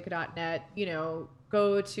eclectic.net, you know,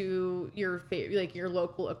 go to your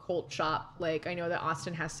local occult shop. Like I know that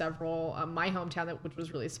Austin has several. My hometown, which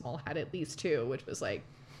was really small, had at least 2, which was like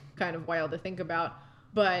kind of wild to think about.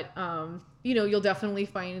 But, you know, you'll definitely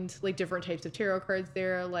find like different types of tarot cards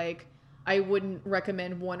there. Like I wouldn't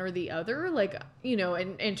recommend one or the other, like, you know,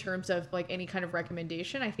 in terms of like any kind of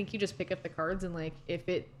recommendation. I think you just pick up the cards and like, if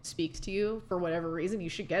it speaks to you for whatever reason, you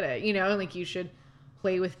should get it, you know, like you should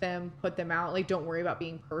play with them, put them out. Like, don't worry about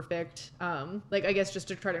being perfect. Like, I guess just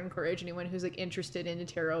to try to encourage anyone who's like interested in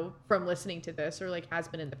tarot from listening to this, or like has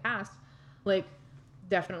been in the past, like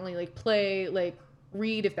definitely like play, like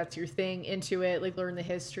read if that's your thing, into it, like learn the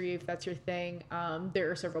history if that's your thing. There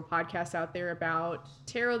are several podcasts out there about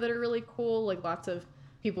tarot that are really cool, like lots of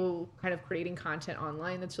people kind of creating content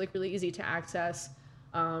online that's like really easy to access.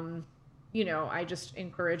 You know, I just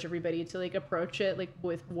encourage everybody to like approach it like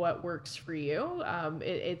with what works for you.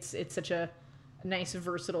 It's such a nice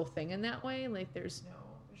versatile thing in that way. Like there's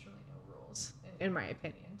really no rules in my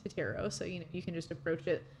opinion to tarot, so you know, you can just approach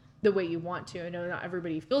it the way you want to. I know not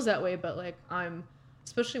everybody feels that way, but like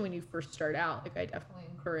especially when you first start out, like I definitely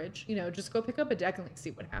encourage, you know, just go pick up a deck and like see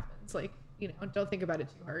what happens. Like, you know, don't think about it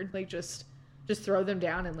too hard. Like just throw them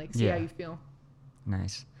down and like see how you feel.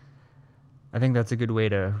 Nice. I think that's a good way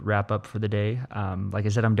to wrap up for the day. Like I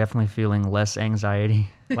said, I'm definitely feeling less anxiety.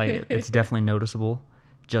 Like it's definitely noticeable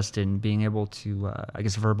just in being able to, I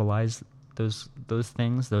guess, verbalize those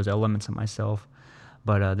things, those elements of myself.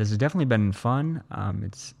 But this has definitely been fun.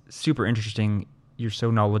 It's super interesting. You're so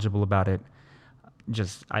knowledgeable about it.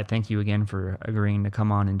 Just, I thank you again for agreeing to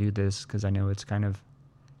come on and do this, because I know it's kind of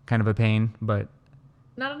a pain, but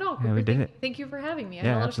not at all. Yeah, we did it. Thank you for having me. I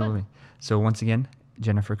had a lot absolutely. Of fun. So once again,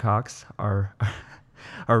 Jennifer Cox, our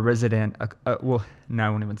resident. Well, no, I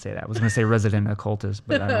won't even say that. I was going to say resident occultist,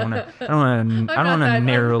 but I don't want to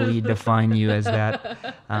narrowly define you as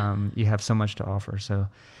that. You have so much to offer. So,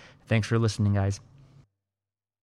 thanks for listening, guys.